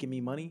Yeah. not making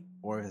me money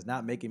or if it's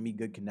not making me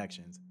good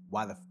connections,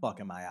 why the fuck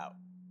am I out?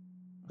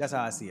 That's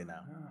how I see it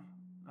now. Yeah,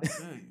 I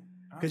feel you.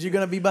 Because you're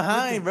gonna be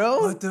behind,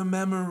 bro. But the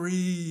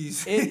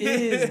memories. It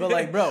is, but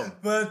like, bro.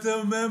 But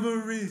the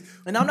memories.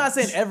 And I'm not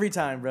saying every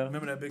time, bro.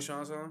 Remember that Big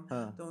Sean song?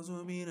 Huh. Those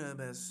will be the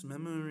best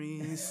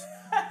memories.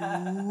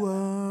 Ooh,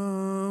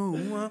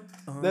 oh,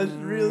 oh, That's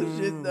real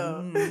shit,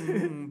 though.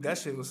 That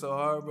shit was so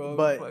hard, bro.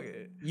 But Fuck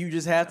it. you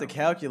just have to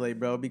calculate,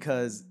 bro,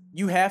 because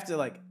you have to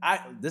like.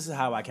 This is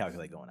how I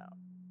calculate going out.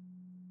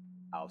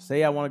 I'll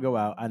say I want to go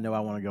out. I know I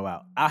want to go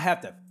out. I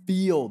have to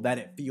feel that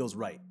it feels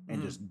right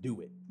and just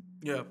do it.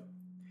 Yeah.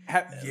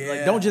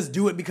 Like, don't just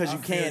do it because you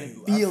can.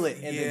 Feel it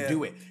and then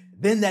do it.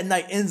 Then that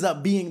night ends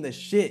up being the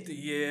shit.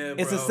 Yeah,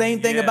 It's bro. the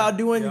same thing Yeah. about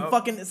doing Yup.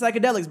 fucking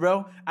psychedelics,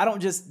 bro. I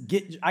don't just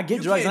get. I get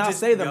You drugs can't and I'll just-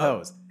 say them yup.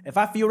 hoes. If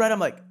I feel right, I'm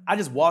like, I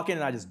just walk in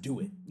and I just do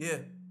it. Yeah.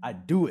 I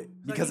do it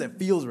because you- it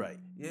feels right.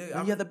 Yeah.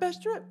 And you have the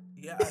best trip.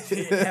 Yeah,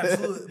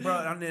 absolutely, bro.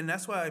 And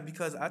that's why,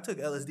 because I took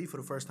LSD for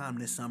the first time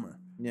this summer.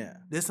 Yeah.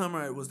 This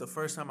summer it was the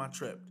first time I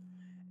tripped,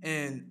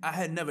 and I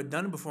had never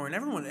done it before. And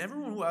everyone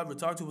who I ever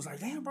talked to was like,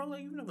 "Damn, bro,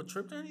 like you never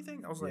tripped or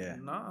anything?" I was like, Yeah.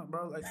 "Nah,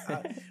 bro."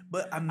 Like,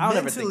 but I I'll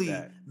never think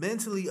that.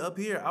 mentally up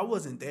here, I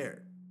wasn't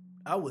there.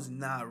 I was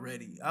not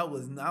ready. I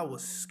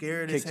was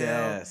scared Kicked as your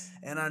hell, ass.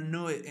 and I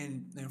knew it.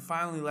 And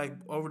finally, like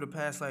over the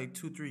past like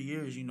 2-3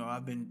 years, you know,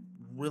 I've been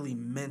really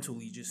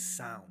mentally just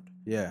sound.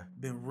 Yeah.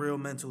 Been real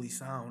mentally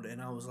sound,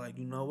 and I was like,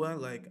 you know what,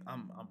 like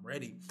I'm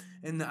ready.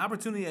 And the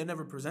opportunity had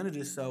never presented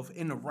itself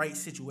in the right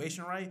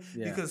situation, right?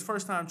 Yeah. Because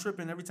first time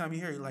tripping, every time you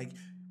hear it, like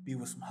be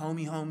with some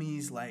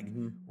homies, like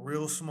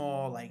real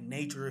small, like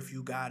nature if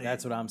you got it.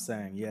 That's what I'm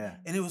saying. Yeah.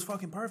 And it was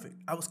fucking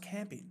perfect. I was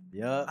camping.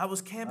 Yup. I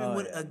was camping Oh,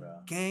 with yeah, a bro.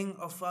 gang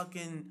of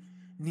fucking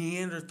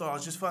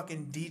Neanderthals, just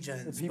fucking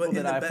degens. The people but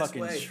in that the I best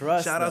fucking way.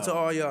 trust, Shout out to though.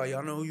 all y'all.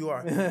 Y'all know who you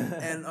are.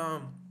 And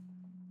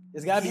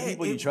It's gotta yeah, be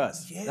people you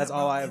trust. yeah, That's bro,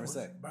 all I it ever was-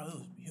 say. Bro, it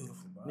was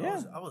beautiful, bro.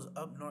 Yeah. I was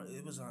up north.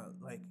 It was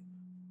like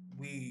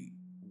we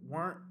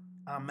weren't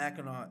on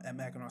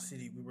Mackinac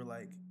City. We were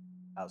like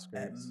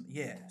Outskirts.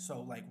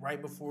 so like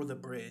right before the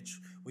bridge.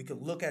 We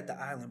could look at the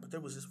island, but there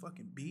was this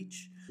fucking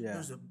beach. Yeah. There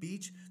was a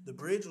beach. The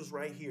bridge was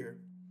right here.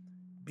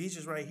 Beach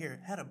is right here.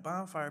 Had a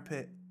bonfire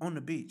pit on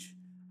the beach.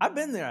 I've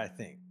been there, I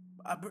think.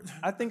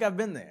 I think I've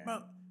been there.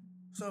 Bro,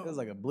 so It was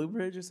like a blue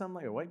bridge or something,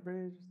 like a white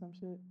bridge or some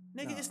shit.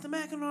 nigga, No. it's the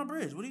Mackinac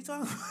Bridge. What are you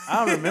talking about?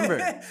 I don't remember.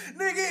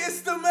 Nigga,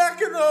 it's the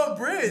Mackinac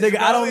Bridge. Nigga,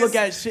 bro. I don't look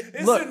It's- at shit.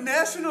 It's Look, a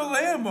national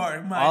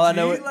landmark, my all I G.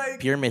 know is like,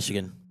 pure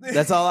Michigan.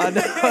 That's all I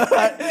know.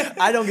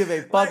 I don't give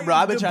a fuck, like, bro.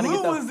 I've been the trying to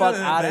get blue the was fuck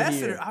the out of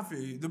ambassador- here. I feel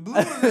you. The blue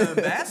was the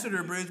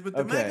Ambassador Bridge, but the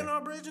Okay.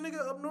 Mackinac Bridge, nigga,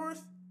 up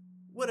north,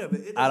 whatever.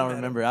 It I doesn't don't matter.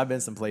 remember. I've been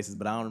some places,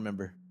 but I don't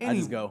remember. I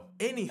just go.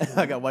 Anywho.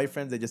 I got white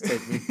friends. They just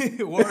take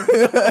me. Word.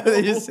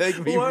 They just take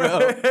me, bro.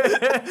 Word.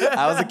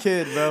 I was a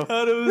kid, bro.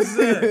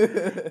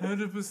 100%.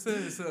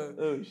 100%. So,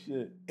 Oh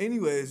shit.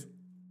 anyways,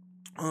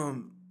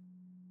 and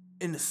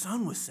the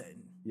sun was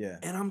setting. Yeah.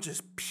 And I'm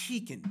just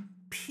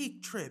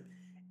peak trip.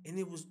 And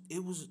it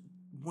was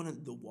one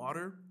of the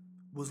water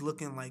was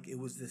looking like it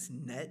was this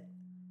net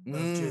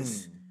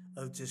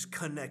of just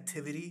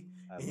connectivity.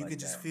 I And you like could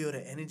just that. feel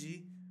the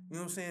energy. You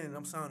know what I'm saying? And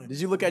I'm sounding. Did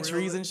you look at real-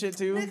 trees and shit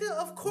too? Nigga,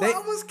 of course They- I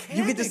was camping.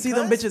 You get to see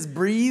them cuz. bitches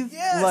breathe.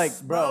 Yes,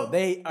 Like, bro, bro.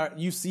 they are.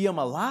 You see them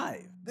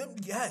alive.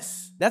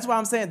 Yes. That's why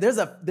I'm saying there's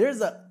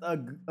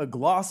a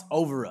gloss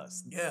over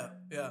us. Yeah.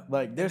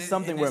 Like, there's And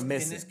something we're And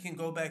missing. this can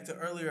go back to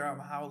earlier on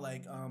how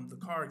like the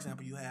car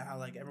example you had, how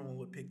like everyone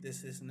would pick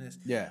this, and this.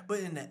 Yeah. But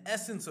in the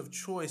essence of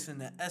choice, in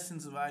the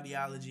essence of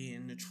ideology,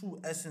 and the true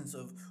essence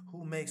of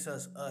who makes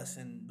us us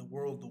and the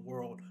world,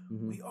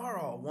 we are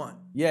all one.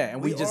 Yeah,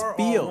 and we just are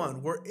feel all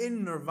one. We're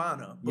in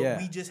nirvana, but Yeah.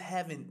 we just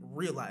haven't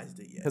realized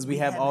it yet. because we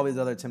have all haven't- these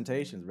other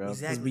temptations, bro.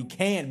 Because Exactly. we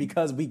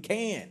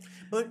can.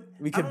 But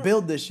We I can don't-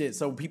 build this shit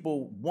so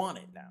people want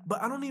it now.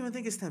 But I don't even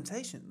think it's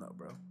temptation, though,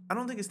 bro. I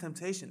don't think it's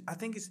temptation. I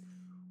think it's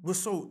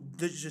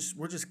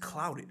we're just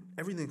clouded.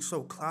 Everything's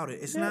so clouded.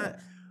 It's Yeah. not.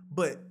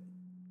 But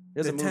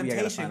There's the a movie I gotta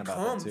temptation find about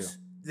that too. comes.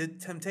 The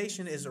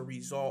temptation is a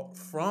result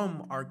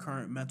from our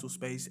current mental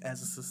space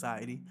as a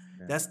society.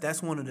 Yeah.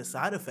 That's one of the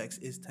side effects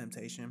is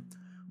temptation.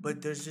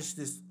 But there's just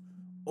this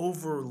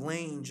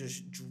overlaying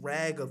just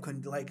drag of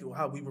like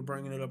how we were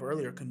bringing it up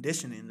earlier,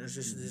 conditioning. There's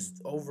just this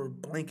over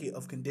blanket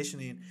of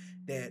conditioning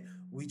that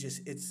we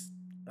just it's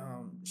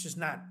just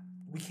not,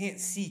 we can't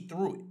see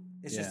through it.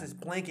 It's just Yeah. this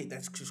blanket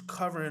that's just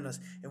covering us,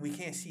 and we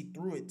can't see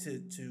through it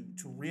to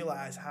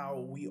realize how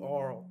we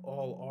all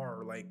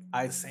are like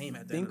I the same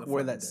at the think end of the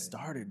where fucking that day.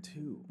 started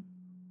too.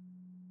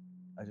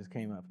 I just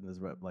came up from this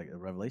like a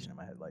revelation in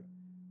my head. Like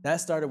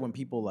that started when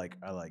people like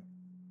are like,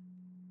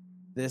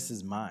 this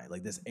is mine.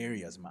 Like this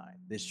area is mine.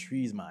 This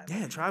tree's mine.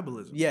 Yeah,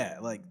 tribalism. Yeah,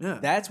 like Yeah.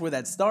 that's where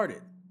that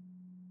started.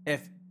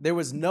 If there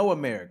was no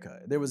America,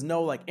 there was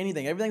no like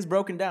anything. Everything's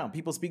broken down.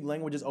 People speak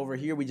languages over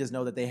here. We just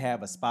know that they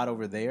have a spot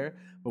over there,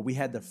 but we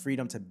had the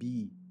freedom to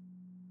be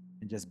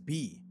and just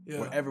be Yeah.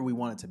 wherever we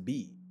want it to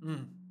be.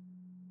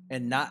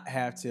 And not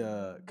have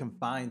to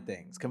confine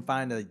things.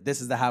 Confine to,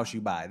 this is the house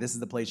you buy. This is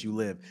the place you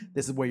live.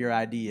 This is where your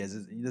ID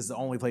is. This is the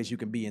only place you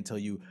can be until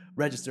you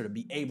register to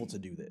be able to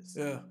do this.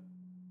 Yeah.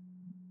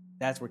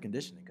 That's where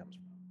conditioning comes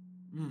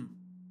from.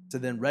 To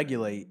then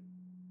regulate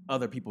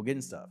other people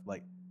getting stuff.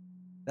 Like,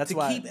 that's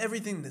why. To keep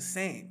everything the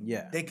same.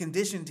 Yeah. They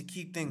condition to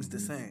keep things the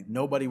same.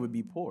 Nobody would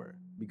be poor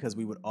because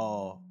we would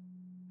all.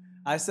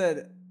 I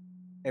said,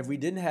 if we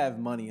didn't have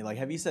money, like,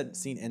 have you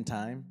seen In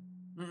Time?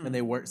 And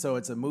they work, so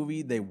it's a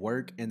movie, they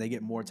work and they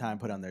get more time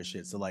put on their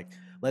shit. So like,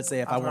 let's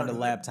say if I wanted a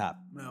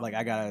laptop, like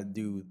I gotta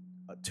do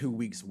 2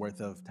 weeks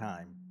worth of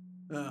time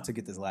to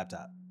get this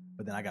laptop.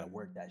 But then I gotta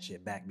work that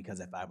shit back because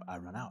if I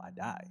run out, I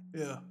die.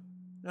 Yeah.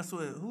 That's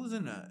what, who's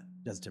in that?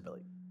 Justin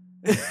Timberlake.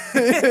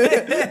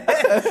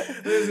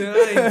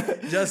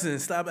 Listen, Justin,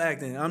 stop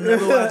acting. I'm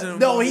never watching.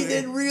 No, he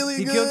did really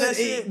he good. He killed that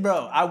shit,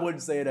 bro. I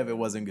wouldn't say it if it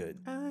wasn't good.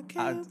 I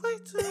can't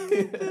wait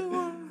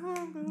to.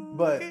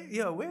 But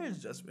yo, where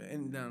is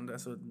Justin? And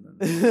that's what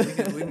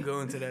we can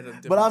go into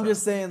that. But I'm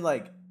just saying,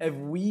 like, if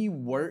we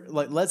work,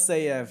 like, let's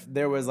say if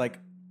there was like,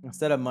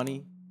 instead of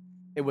money,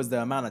 it was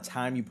the amount of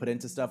time you put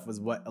into stuff was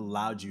what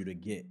allowed you to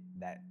get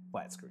that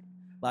flat screen,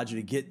 allowed you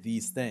to get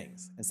these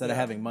things. Instead of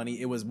having money,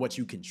 it was what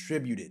you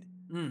contributed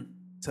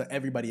to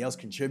everybody else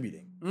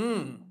contributing.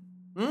 Then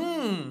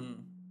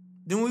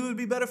we would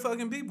be better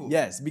fucking people.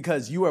 Yes,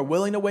 because you are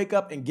willing to wake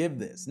up and give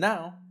this.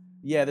 Now,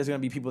 yeah, there's gonna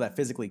be people that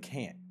physically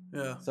can't.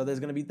 Yeah. So there's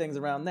gonna be things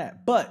around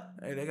that. But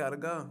hey, they gotta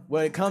go.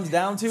 What it comes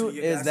down to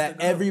is that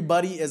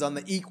everybody is on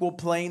the equal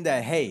plane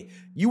that, hey,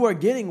 you are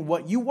getting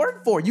what you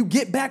work for. You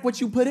get back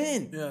what you put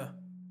in. Yeah.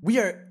 We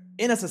are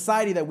in a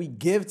society that we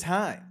give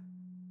time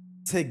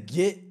to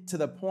get to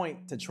the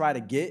point to try to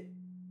get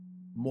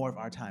more of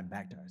our time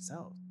back to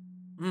ourselves.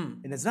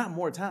 And it's not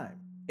more time.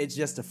 It's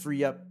just to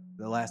free up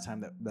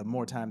the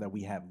more time that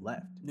we have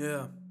left.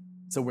 Yeah.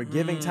 So we're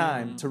giving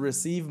time to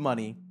receive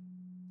money,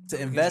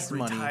 to invest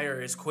money, retire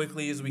as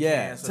quickly as we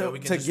can, so that we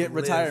can to just get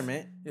live.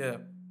 retirement, yeah,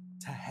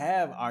 to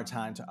have our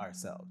time to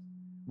ourselves.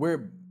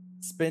 We're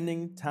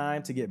spending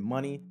time to get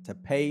money to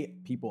pay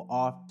people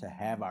off to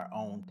have our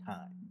own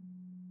time,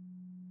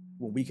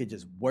 when we could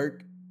just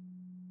work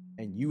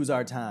and use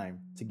our time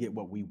to get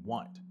what we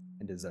want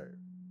and deserve.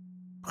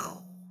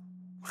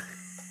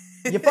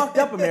 You fucked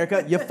up,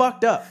 America. You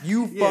fucked up.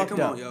 You fucked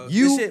up. Yo.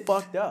 You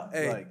fucked up.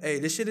 Hey,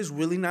 this shit is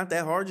really not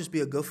that hard. Just be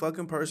a good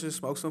fucking person,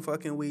 smoke some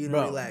fucking weed, and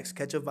relax.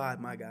 Catch a vibe,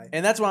 my guy.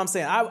 And that's what I'm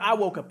saying. I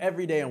woke up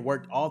every day and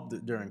worked all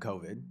during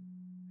COVID.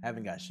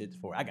 Haven't got shit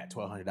for it. I got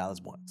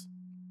 $1,200 once.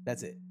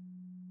 That's it.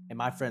 And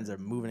my friends are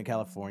moving to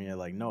California.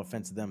 Like, no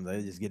offense to them,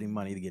 they're just getting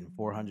money. They're getting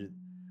 $400.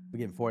 We're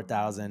getting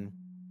 $4,000.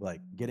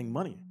 Like, getting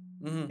money.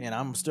 And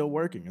I'm still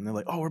working. And they're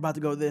like, oh, we're about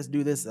to go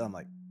do this. And I'm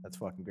like, that's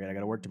fucking great. I got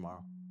to work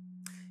tomorrow.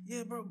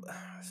 Yeah, bro.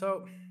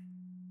 So,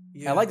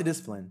 I like the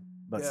discipline,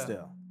 but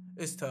still.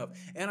 It's tough.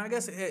 And I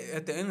guess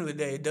at the end of the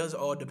day, it does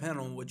all depend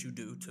on what you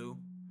do, too.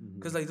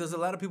 Because, like, there's a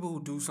lot of people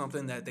who do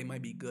something that they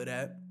might be good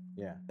at.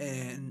 Yeah.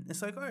 And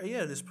it's like, all right,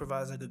 yeah, this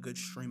provides, like, a good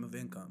stream of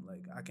income.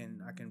 Like, I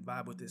can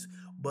vibe with this.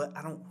 But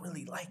I don't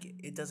really like it.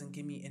 It doesn't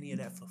give me any of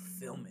that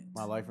fulfillment.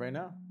 My life right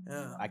now.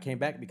 Yeah. I came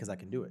back because I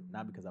can do it,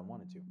 not because I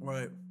wanted to.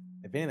 Right.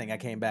 If anything, I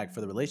came back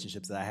for the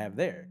relationships that I have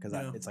there,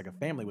 because it's like a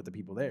family with the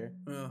people there.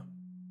 Yeah.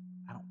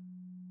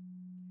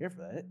 Here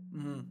for that.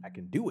 I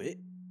can do it,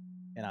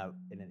 and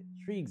it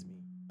intrigues me,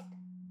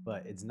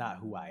 but it's not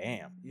who I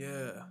am.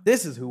 Yeah.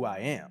 This is who I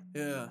am.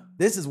 Yeah.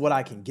 This is what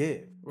I can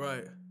give.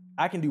 Right.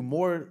 I can do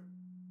more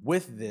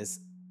with this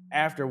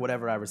after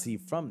whatever I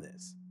receive from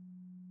this.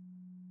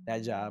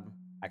 That job,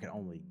 I can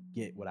only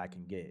get what I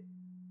can get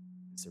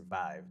and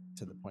survive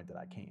to the point that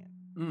I can.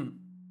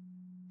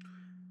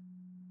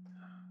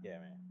 Yeah,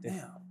 man.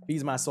 Damn.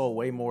 Feeds my soul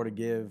way more to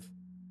give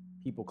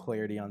people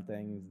clarity on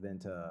things than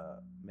to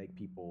make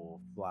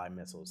people fly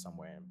missiles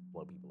somewhere and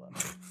blow people up.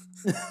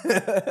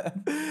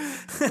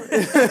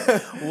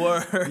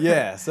 Word.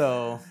 Yeah,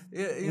 so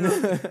yeah, you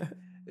know,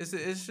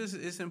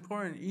 it's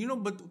important, you know.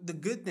 But the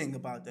good thing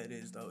about that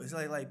is, though, it's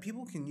like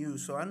people can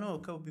use. So I know a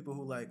couple people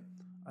who I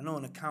know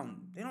an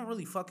accountant. They don't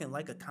really fucking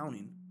like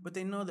accounting, but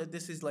they know that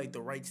this is like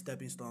the right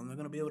stepping stone. They're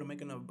gonna be able to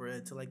make enough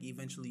bread to like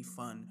eventually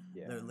fund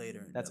their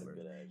later endeavors. That's a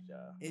good ass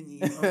job. And, you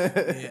know,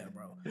 yeah,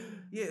 bro.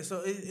 Yeah,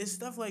 so it's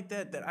stuff like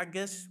that I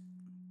guess,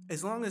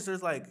 as long as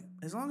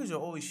you're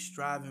always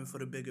striving for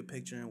the bigger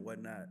picture and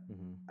whatnot,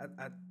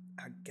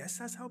 I guess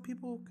that's how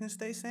people can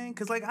stay sane.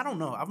 Cause like, I don't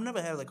know, I've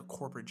never had like a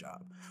corporate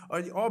job,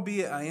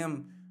 albeit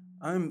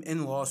I'm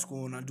in law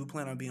school and I do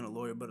plan on being a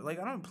lawyer, but like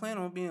I don't plan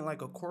on being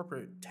like a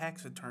corporate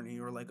tax attorney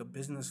or like a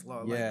business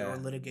law or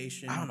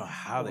litigation. I don't know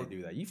how they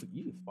do that. You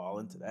fall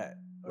into that.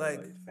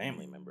 Like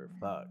family member,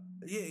 fuck.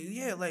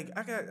 Yeah. Like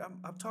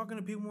I'm talking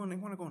to people and they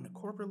want to go into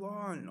corporate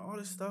law and all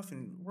this stuff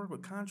and work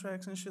with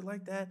contracts and shit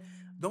like that.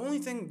 The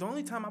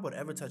only time I would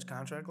ever touch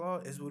contract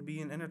law would be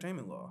in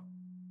entertainment law.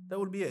 That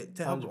would be it,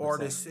 to help 100%.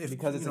 artists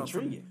Because it's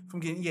intriguing from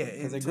getting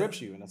because it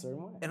grips you in a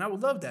certain way. And I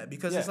would love that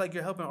because it's like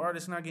you're helping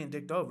artists not getting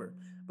dicked over.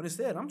 But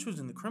instead, I'm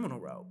choosing the criminal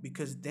route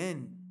because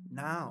then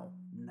now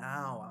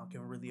now I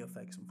can really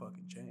affect some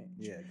fucking change.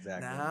 Yeah,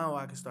 exactly. Now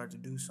I can start to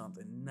do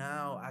something.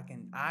 Now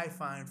I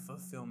find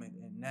fulfillment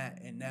in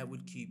that, and that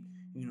would keep,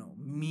 you know,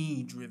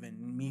 me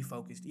driven, me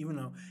focused. Even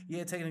though,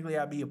 yeah, technically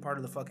I'd be a part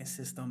of the fucking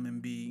system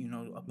and be, you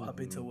know, a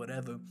puppet to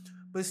whatever.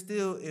 But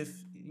still,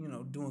 if, you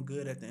know, doing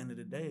good at the end of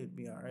the day, it'd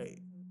be all right.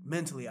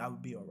 Mentally, I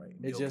would be all right.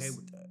 Be It's okay just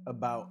with that.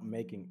 about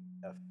making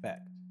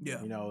effect.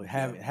 Yeah. You know,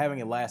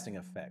 having a lasting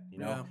effect, you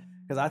know?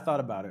 Because I thought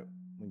about it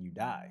when you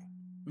die.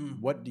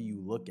 What do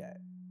you look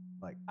at?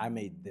 Like, I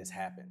made this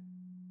happen.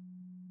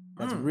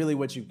 That's really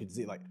what you could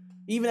see. Like,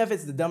 even if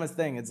it's the dumbest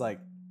thing, it's like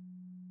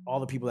all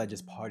the people that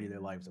just party their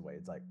lives away.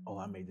 It's like, oh,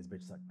 I made this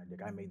bitch suck my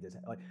dick. I made this.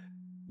 Like,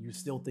 you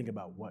still think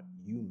about what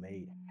you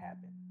made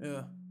happen.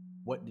 Yeah.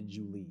 What did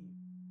you leave?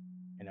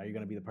 And are you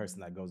going to be the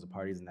person that goes to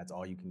parties and that's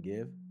all you can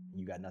give and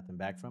you got nothing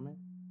back from it?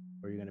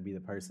 Or are you going to be the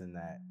person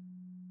that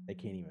they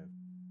can't even,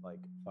 like,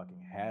 fucking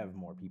have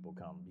more people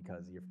come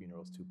because your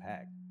funeral's too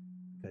packed?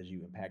 Because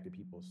you impacted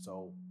people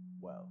so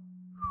well.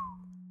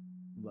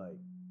 Like,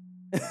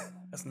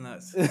 that's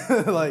nuts.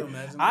 Like,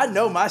 I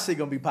know my shit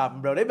gonna be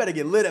popping, bro. They better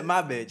get lit at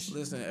my bitch.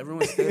 Listen,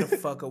 everyone stay the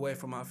fuck away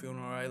from my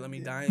funeral, all right? Let me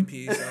die in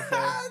peace,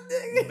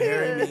 okay?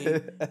 Bury me,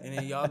 and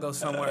then y'all go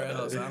somewhere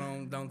else.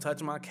 Don't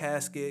touch my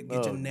casket.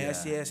 Get your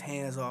nasty ass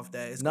hands off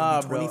that. It's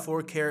gonna be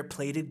 24 karat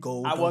plated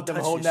gold. I want them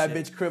holding that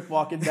bitch Crip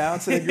walking down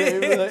to the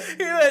grave. Like,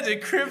 you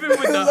imagine cripping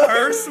with the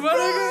hearse,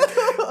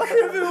 motherfucker?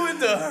 Cripping with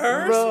the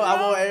hearse, bro.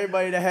 I want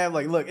everybody to have,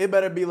 like, look, it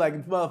better be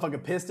like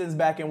motherfucking Pistons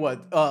back in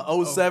what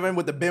 07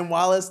 with the Ben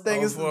Wallace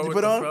things you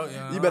put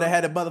on. You better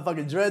have the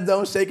motherfucking dreads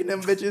on, shaking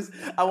them bitches.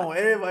 I want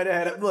everybody to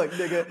have it. Look,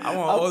 nigga. I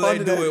want all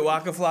they do with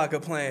Waka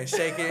Flocka playing,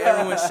 shaking.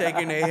 Everyone's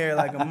shaking their hair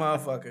like a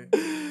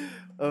motherfucker.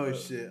 Oh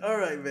shit! All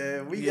right,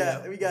 man. We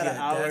got an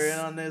hour in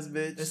on this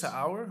bitch. It's an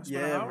hour. It's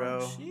yeah, an hour? bro.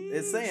 Sheesh.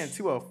 It's saying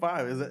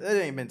 2:05.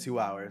 It ain't been 2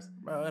 hours,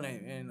 bro. It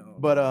ain't no.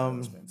 But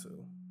it's been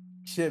 2.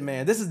 Shit,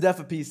 man. This is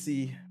Defa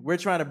PC. We're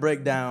trying to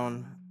break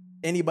down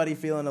anybody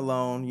feeling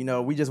alone. You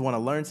know, we just want to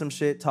learn some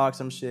shit, talk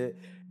some shit.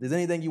 If there's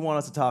anything you want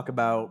us to talk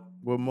about,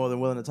 we're more than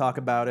willing to talk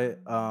about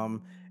it.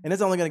 And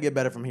it's only going to get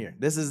better from here.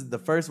 This is the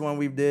first one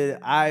we've did.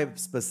 I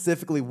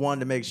specifically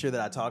wanted to make sure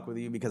that I talk with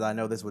you because I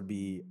know this would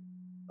be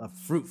a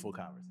fruitful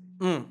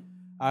conversation.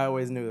 I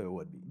always knew it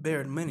would be.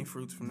 Bared many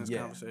fruits from this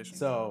conversation.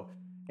 So,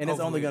 and hopefully. It's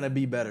only going to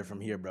be better from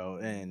here, bro.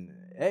 And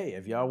hey,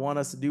 if y'all want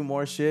us to do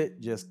more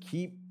shit, just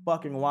keep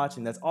fucking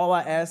watching. That's all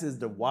I ask is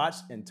to watch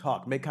and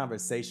talk. Make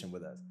conversation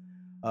with us.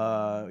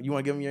 You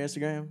want to give them your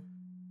Instagram?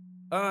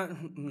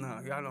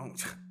 No, y'all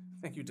don't.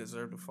 I think you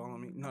deserve to follow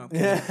me. No,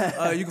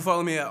 you can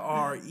follow me at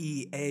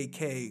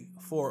REAK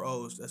 4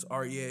 O's. That's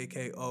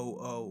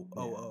REAKOOOO.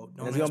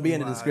 It's gonna be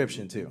in the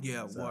description too.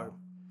 Yeah, word.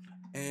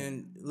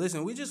 And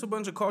listen, we just a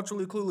bunch of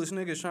culturally clueless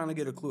niggas trying to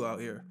get a clue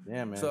out here.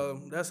 Yeah, man.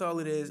 So that's all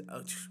it is.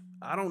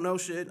 I don't know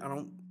shit. I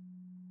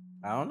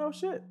don't know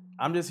shit.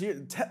 I'm just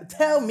here.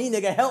 Tell me,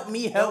 nigga. Help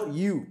me help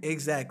you.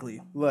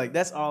 Exactly. Look,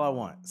 that's all I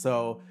want.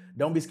 So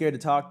don't be scared to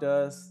talk to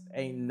us.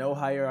 Ain't no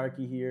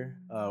hierarchy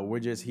here. We're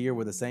just here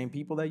with the same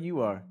people that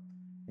you are.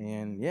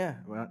 And yeah,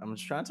 I'm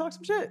just trying to talk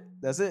some shit.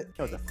 That's it.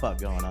 What the fuck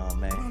going on,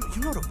 man?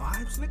 You know the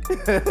vibes,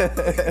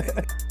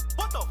 nigga.